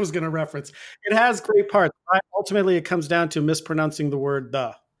 that I was going to reference. It has great parts. Ultimately, it comes down to mispronouncing the word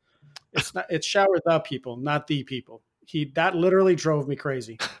 "the." It's "shower the people," not "the people." That literally drove me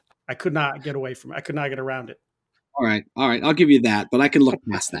crazy. I could not get away from it. I could not get around it. All right. I'll give you that, but I can look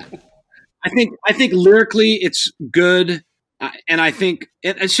past that. I think lyrically it's good, and I think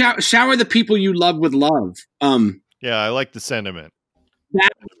shower the people you love with love. Yeah, I like the sentiment. That's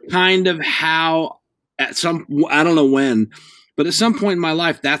kind of how I don't know when, but at some point in my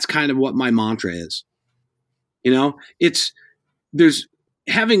life, that's kind of what my mantra is. You know, there's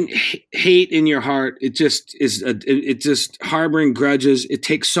having hate in your heart. It just is. It's just harboring grudges. It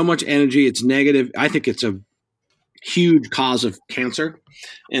takes so much energy. It's negative. I think it's a huge cause of cancer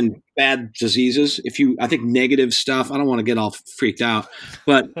and bad diseases. I think negative stuff, I don't want to get all freaked out,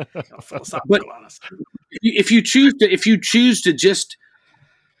 but if you choose to just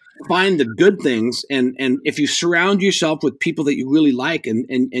find the good things, and if you surround yourself with people that you really like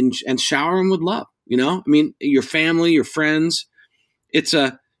and shower them with love, you know, I mean, your family, your friends, it's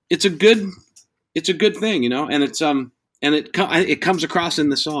a good thing, you know, and it comes across in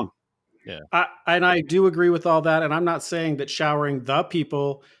the song. Yeah, I do agree with all that, and I'm not saying that showering the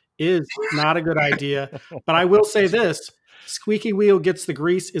people is not a good idea, but I will say this: "Squeaky wheel gets the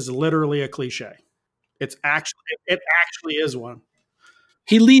grease" is literally a cliche. It actually is one.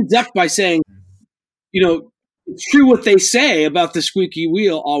 He leads up by saying, you know, it's true what they say about the squeaky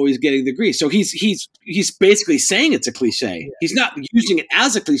wheel always getting the grease. So he's basically saying it's a cliche. Yeah. He's not using it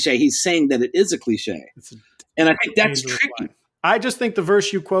as a cliche. He's saying that it is a cliche, and I think that's tricky. Line. I just think the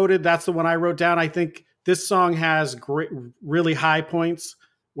verse you quoted, that's the one I wrote down. I think this song has really high points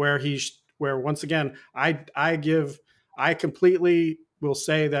where once again, I completely will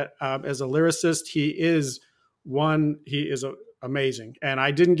say that as a lyricist, he is amazing. And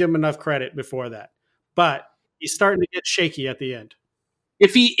I didn't give him enough credit before that, but he's starting to get shaky at the end.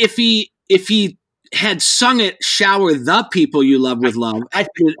 If he had sung it, "Shower the people you love with love," I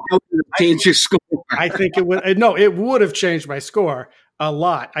think it would change your score. I think it would. No, it would have changed my score a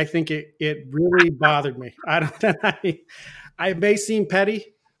lot. I think it really bothered me. I may seem petty,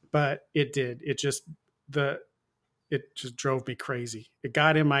 but it did. It just drove me crazy. It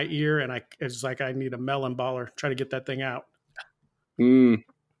got in my ear, and it's like I need a melon baller trying to get that thing out. Earworm.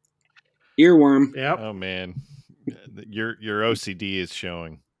 Yep. Oh man, your OCD is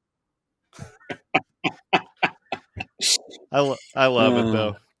showing. I love it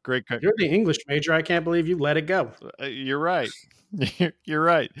though. Great. You're the English major. I can't believe you let it go. You're right. You're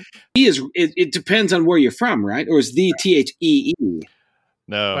right. It depends on where you're from, right? Or is the THEE?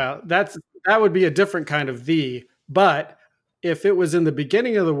 No. Well, that would be a different kind of "the." But if it was in the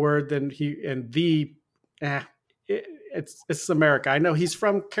beginning of the word, then it's America. I know he's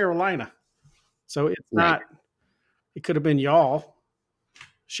from Carolina, so it's not. It could have been y'all.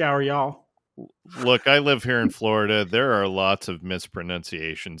 Shower y'all. Look, I live here in Florida. There are lots of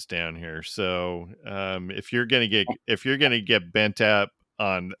mispronunciations down here. So if you're gonna get bent up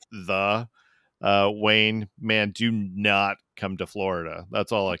on the Wayne, man, do not come to Florida.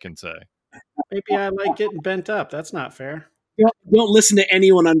 That's all I can say. Maybe I like getting bent up. That's not fair. Don't listen to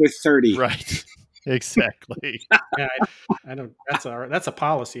anyone under 30. Right. Exactly. Yeah, I don't. That's a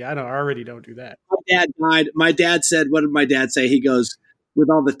policy. I already don't do that. My dad died. My dad said, "What did my dad say?" He goes, with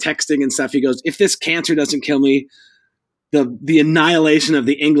all the texting and stuff, he goes, "If this cancer doesn't kill me, the annihilation of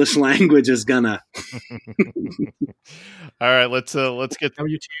the English language is gonna." All right, let's get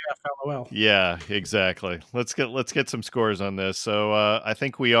WTF-LOL. Yeah, exactly. Let's get some scores on this. So I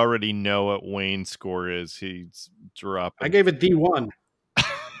think we already know what Wayne's score is. He's dropping. I gave it D1.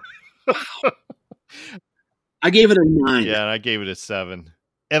 I gave it a 9. Yeah, and I gave it a 7.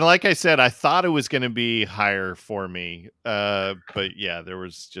 And like I said, I thought it was going to be higher for me. But yeah,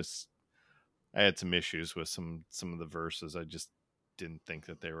 I had some issues with some of the verses. didn't think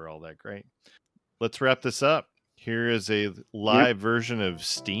that they were all that great. Let's wrap this up. Here is a live version of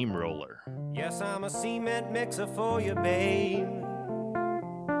Steamroller. Yes, I'm a cement mixer for you, babe.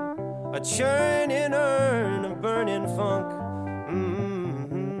 A churning urn of burning funk.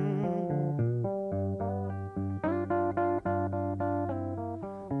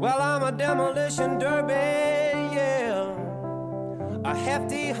 Well, I'm a demolition derby, yeah. A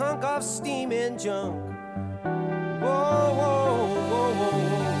hefty hunk of steaming junk. Whoa, whoa, whoa, whoa,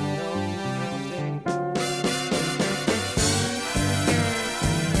 whoa.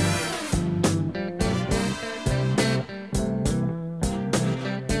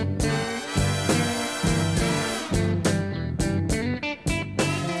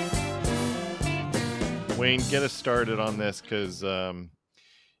 Wayne, get us started on this because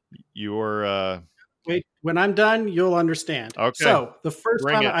you're. Wait, when I'm done, you'll understand. Okay. So the first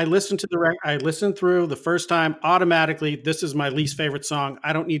Bring time it. I listened to I listened through the first time, automatically, this is my least favorite song.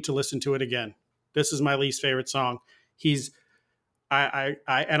 I don't need to listen to it again. This is my least favorite song. I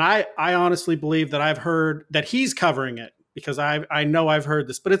honestly believe that I've heard that he's covering it because I know I've heard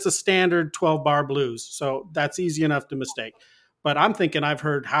this, but it's a standard 12-bar blues. So that's easy enough to mistake. But I'm thinking I've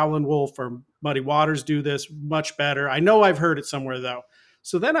heard Howlin' Wolf or Muddy Waters do this much better. I know I've heard it somewhere though.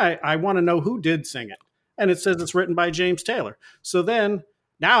 So then I want to know who did sing it. And it says it's written by James Taylor. So then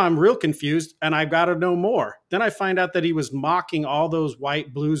now I'm real confused and I've got to know more. Then I find out that he was mocking all those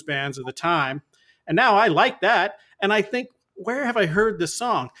white blues bands of the time. And now I like that. And I think, where have I heard this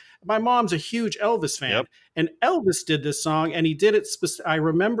song? My mom's a huge Elvis fan. Yep. And Elvis did this song and he did it. I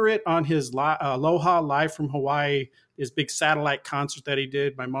remember it on his Aloha Live from Hawaii, his big satellite concert that he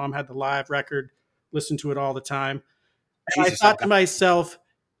did. My mom had the live record, listened to it all the time. And I thought to myself,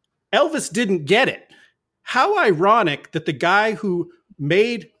 Elvis didn't get it. How ironic that the guy who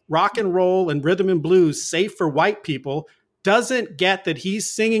made rock and roll and rhythm and blues safe for white people doesn't get that he's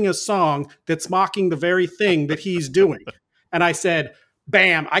singing a song that's mocking the very thing that he's doing. And I said,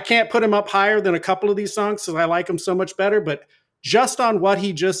 bam, I can't put him up higher than a couple of these songs because I like him so much better. But just on what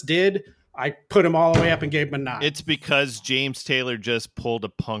he just did, I put him all the way up and gave him a 9. It's because James Taylor just pulled a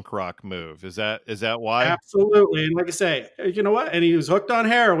punk rock move. Is that why? Absolutely. And like I say, you know what? And he was hooked on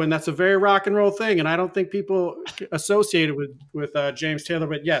heroin. That's a very rock and roll thing. And I don't think people associate it with James Taylor.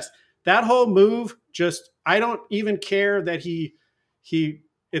 But yes, that whole move, I don't even care that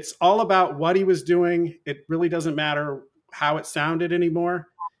it's all about what he was doing. It really doesn't matter how it sounded anymore.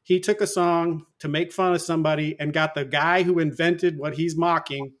 He took a song to make fun of somebody and got the guy who invented what he's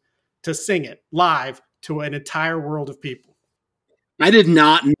mocking to sing it live to an entire world of people. I did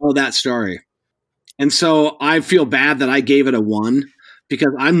not know that story. And so I feel bad that I gave it a 1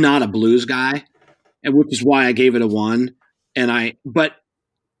 because I'm not a blues guy, and which is why I gave it a 1. But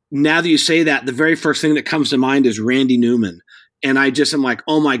now that you say that, the very first thing that comes to mind is Randy Newman. And I just am like,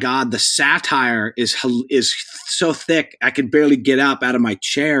 oh my God, the satire is so thick. I could barely get up out of my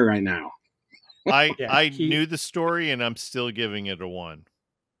chair right now. I knew the story and I'm still giving it a 1.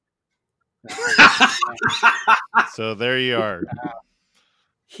 So there you are.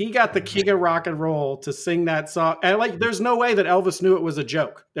 He got the king of rock and roll to sing that song. And there's no way that Elvis knew it was a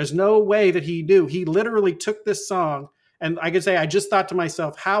joke. There's no way that he knew. He literally took this song. And I could say, I just thought to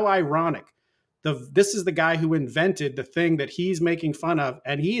myself, how ironic. This is the guy who invented the thing that he's making fun of.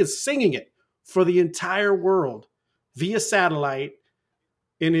 And he is singing it for the entire world via satellite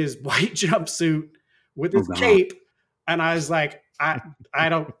in his white jumpsuit with his cape. And I was like, I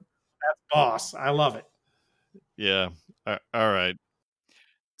don't, that's boss. I love it. Yeah. All right.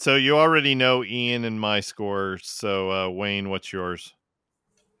 So you already know Ian and my score. So Wayne, what's yours?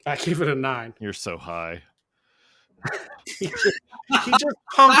 I give it a 9. You're so high. He just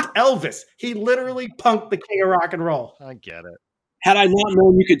punked Elvis. He literally punked the king of rock and roll. I get it. Had I not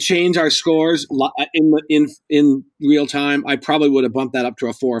known you could change our scores in real time, I probably would have bumped that up to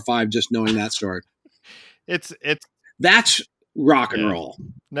a 4 or 5 just knowing that story. That's rock and roll.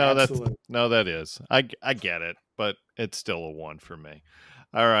 No, that is. I get it, but it's still a 1 for me.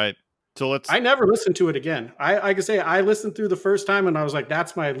 All right. So I never listened to it again. I can say I listened through the first time and I was like,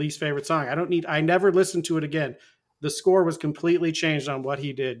 that's my least favorite song. I never listened to it again. The score was completely changed on what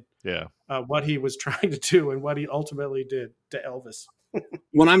he did. Yeah. What he was trying to do and what he ultimately did to Elvis.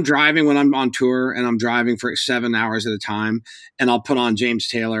 When I'm on tour and I'm driving for 7 hours at a time, and I'll put on James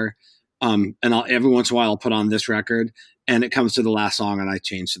Taylor, and every once in a while I'll put on this record, and it comes to the last song and I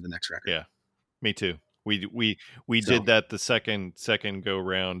change to the next record. Yeah, me too. We did that the second go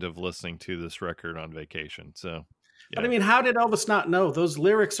round of listening to this record on vacation. So, yeah. But I mean, how did Elvis not know? Those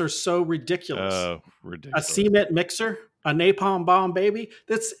lyrics are so ridiculous. Ridiculous. A cement mixer, a napalm bomb baby.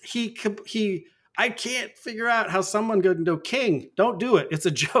 That's he I can't figure out how someone could go, King, don't do it. It's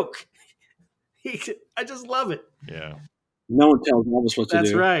a joke. I just love it. Yeah. No one tells Elvis what to do.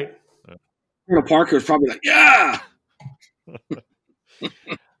 That's right. Colonel Parker is probably like, yeah.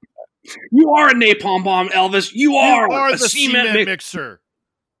 You are a napalm bomb, Elvis. You are a the cement mixer. mixer.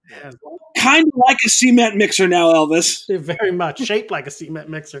 Yeah, Kind of like a cement mixer now, Elvis. very much shaped like a cement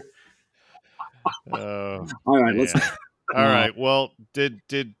mixer. Oh, All right, let's. man. All right. Well, did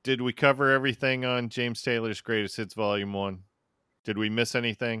we cover everything on James Taylor's Greatest Hits Volume 1? Did we miss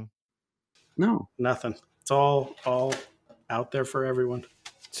anything? No. Nothing. It's all out there for everyone.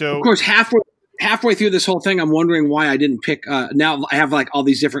 So, Of course, halfway through this whole thing, I'm wondering why I didn't pick. Now I have like all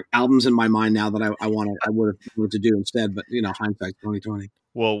these different albums in my mind now that I would have wanted to do instead. But hindsight 2020.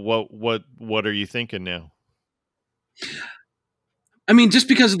 well, what are you thinking now? I mean, just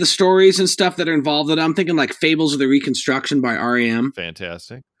because of the stories and stuff that are involved in it, I'm thinking like Fables of the Reconstruction by REM.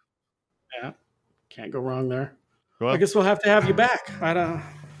 Fantastic. Yeah. Can't go wrong there. Well, I guess we'll have to have you back. I don't.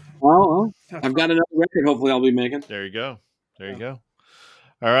 Well, I've got another record. Hopefully, I'll be making. there you go. There you go.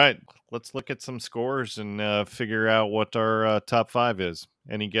 All right. Let's look at some scores and figure out what our top 5 is.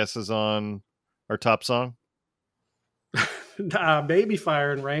 Any guesses on our top song? Baby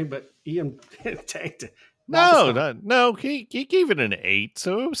Fire and Rain, but Ian tanked it. No. He gave it an 8,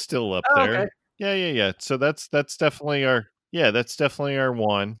 so it was still up there. Okay. Yeah. So that's definitely our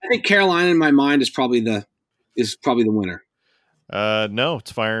one. I think Carolina in my mind is probably the winner. No,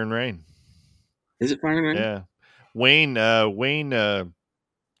 it's Fire and Rain. Is it Fire and Rain? Yeah. Wayne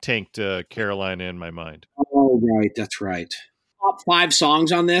tanked Carolina in my mind. Oh, right. That's right. Top 5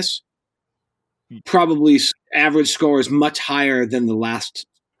 songs on this. Probably average score is much higher than the last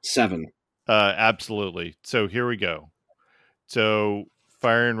 7. Absolutely. So here we go. So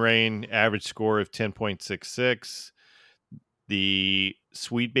Fire and Rain, average score of 10.66. The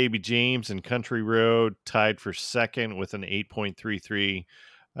Sweet Baby James and Country Road tied for second with an 8.33.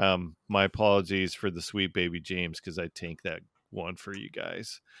 My apologies for the Sweet Baby James because I tanked that one for you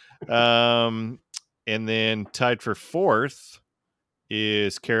guys. And then tied for fourth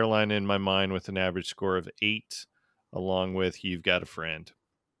is Carolina in my mind with an average score of 8, along with You've Got a Friend.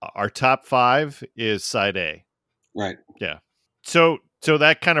 Our top 5 is side A. Right. Yeah. So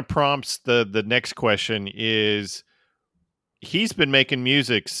that kind of prompts the next question is, he's been making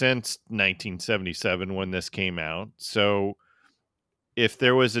music since 1977 when this came out. So if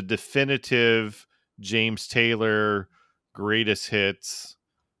there was a definitive James Taylor greatest hits,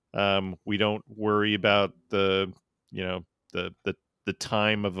 we don't worry about the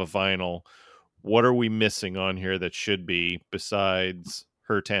time of a vinyl. What are we missing on here that should be besides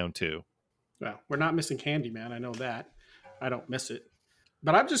Her Town 2? Well, we're not missing Candyman. I know that. I don't miss it.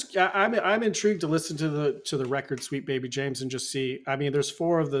 But I'm intrigued to listen to the record Sweet Baby James and just see. I mean, there's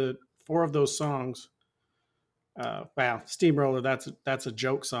four of those songs. Wow, Steamroller, that's a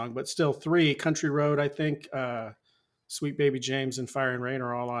joke song, but still 3. Country Road, I think, Sweet Baby James and Fire and Rain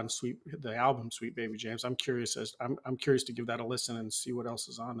are all on the album Sweet Baby James. I'm curious to give that a listen and see what else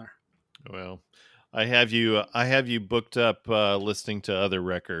is on there. Well, I have you booked up listening to other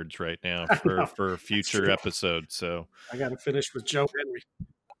records right now for future episodes. So I got to finish with Joe Henry.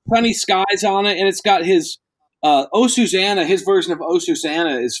 Sunny Skies on it, and it's got his Oh Susanna. His version of Oh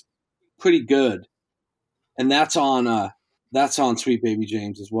Susanna is pretty good, and that's on Sweet Baby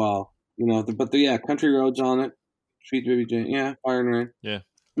James as well. Country Road's on it. Sweet Baby James, yeah, Fire and Rain. Yeah.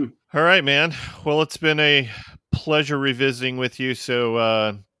 All right, man. Well, it's been a pleasure revisiting with you.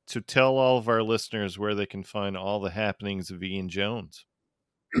 So tell all of our listeners where they can find all the happenings of Ian Jones.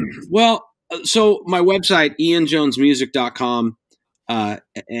 Well, so my website, ianjonesmusic.com,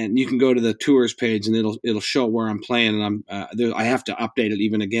 and you can go to the tours page and it'll show where I'm playing. And I have to update it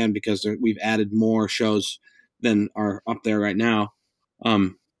even again because we've added more shows than are up there right now.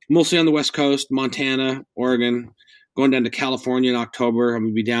 Mostly on the West Coast, Montana, Oregon, going down to California in October. I'm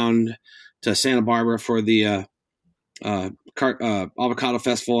going to be down to Santa Barbara for the Avocado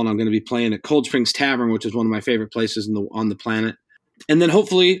Festival, and I'm going to be playing at Cold Springs Tavern, which is one of my favorite places on the planet. And then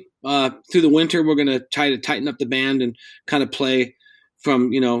hopefully through the winter, we're going to try to tighten up the band and kind of play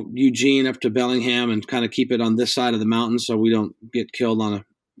from Eugene up to Bellingham and kind of keep it on this side of the mountain so we don't get killed on a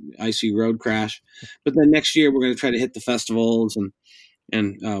icy road crash. But then next year, we're going to try to hit the festivals and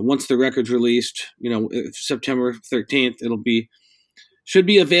once the record's released, September 13th, should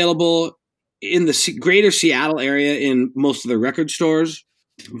be available in the greater Seattle area in most of the record stores,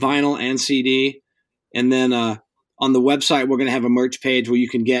 vinyl and CD. And then on the website, we're going to have a merch page where you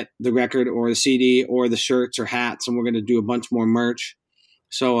can get the record or the CD or the shirts or hats, and we're going to do a bunch more merch.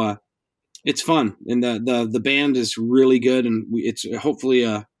 So it's fun, and the band is really good, and it's hopefully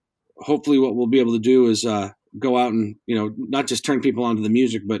hopefully what we'll be able to do is go out and, not just turn people onto the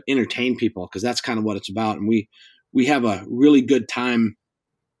music, but entertain people, because that's kind of what it's about. And we have a really good time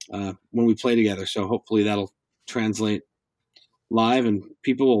when we play together. So hopefully that'll translate live and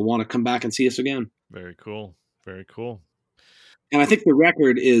people will want to come back and see us again. Very cool. Very cool. And I think the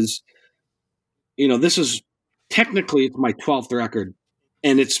record is, this is technically it's my 12th record,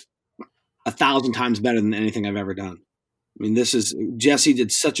 and it's 1,000 times better than anything I've ever done. I mean, Jesse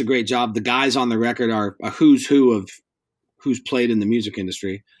did such a great job. The guys on the record are a who's who of who's played in the music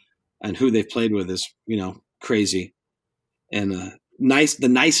industry, and who they've played with is, crazy. And the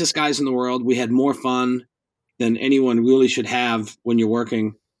nicest guys in the world. We had more fun than anyone really should have when you're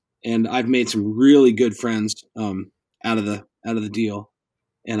working. And I've made some really good friends out of the deal.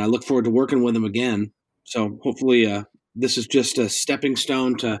 And I look forward to working with them again. So hopefully this is just a stepping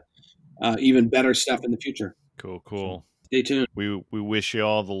stone to even better stuff in the future. Cool. So stay tuned. We wish you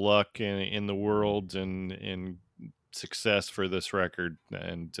all the luck in the world and success for this record.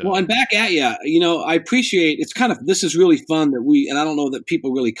 And and back at you. I appreciate it's this is really fun that and I don't know that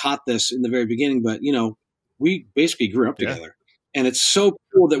people really caught this in the very beginning, but we basically grew up together. And it's so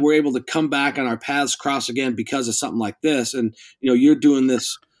cool that we're able to come back and our paths cross again because of something like this. And, you're doing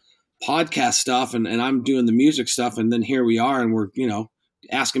this podcast stuff and I'm doing the music stuff. And then here we are and we're,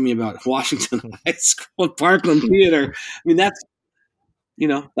 asking me about Washington High School and Parkland Theater. I mean, that's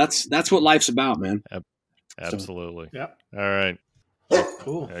what life's about, man. Absolutely. So, yeah. All right.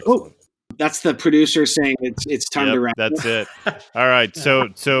 Cool. Excellent. Oh, that's the producer saying it's time to wrap. That's it. All right. So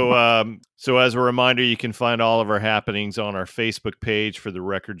as a reminder, you can find all of our happenings on our Facebook page for the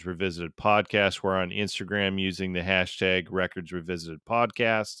Records Revisited podcast. We're on Instagram using the hashtag Records Revisited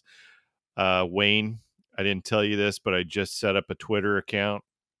podcast. Wayne, I didn't tell you this, but I just set up a Twitter account.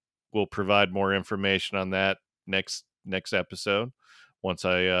 We'll provide more information on that next episode once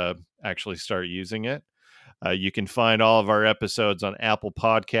I actually start using it. You can find all of our episodes on Apple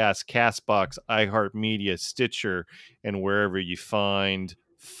Podcasts, CastBox, iHeartMedia, Stitcher, and wherever you find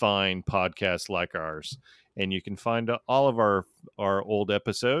fine podcasts like ours. And you can find all of our old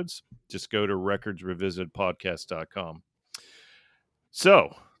episodes. Just go to recordsrevisitedpodcast.com.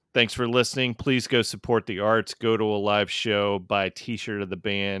 So, thanks for listening. Please go support the arts. Go to a live show, buy a t-shirt of the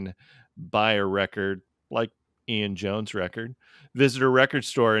band, buy a record like Ian Jones' record. Visit a record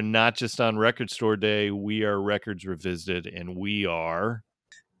store, and not just on Record Store Day. We are Records Revisited, and we are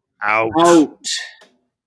out.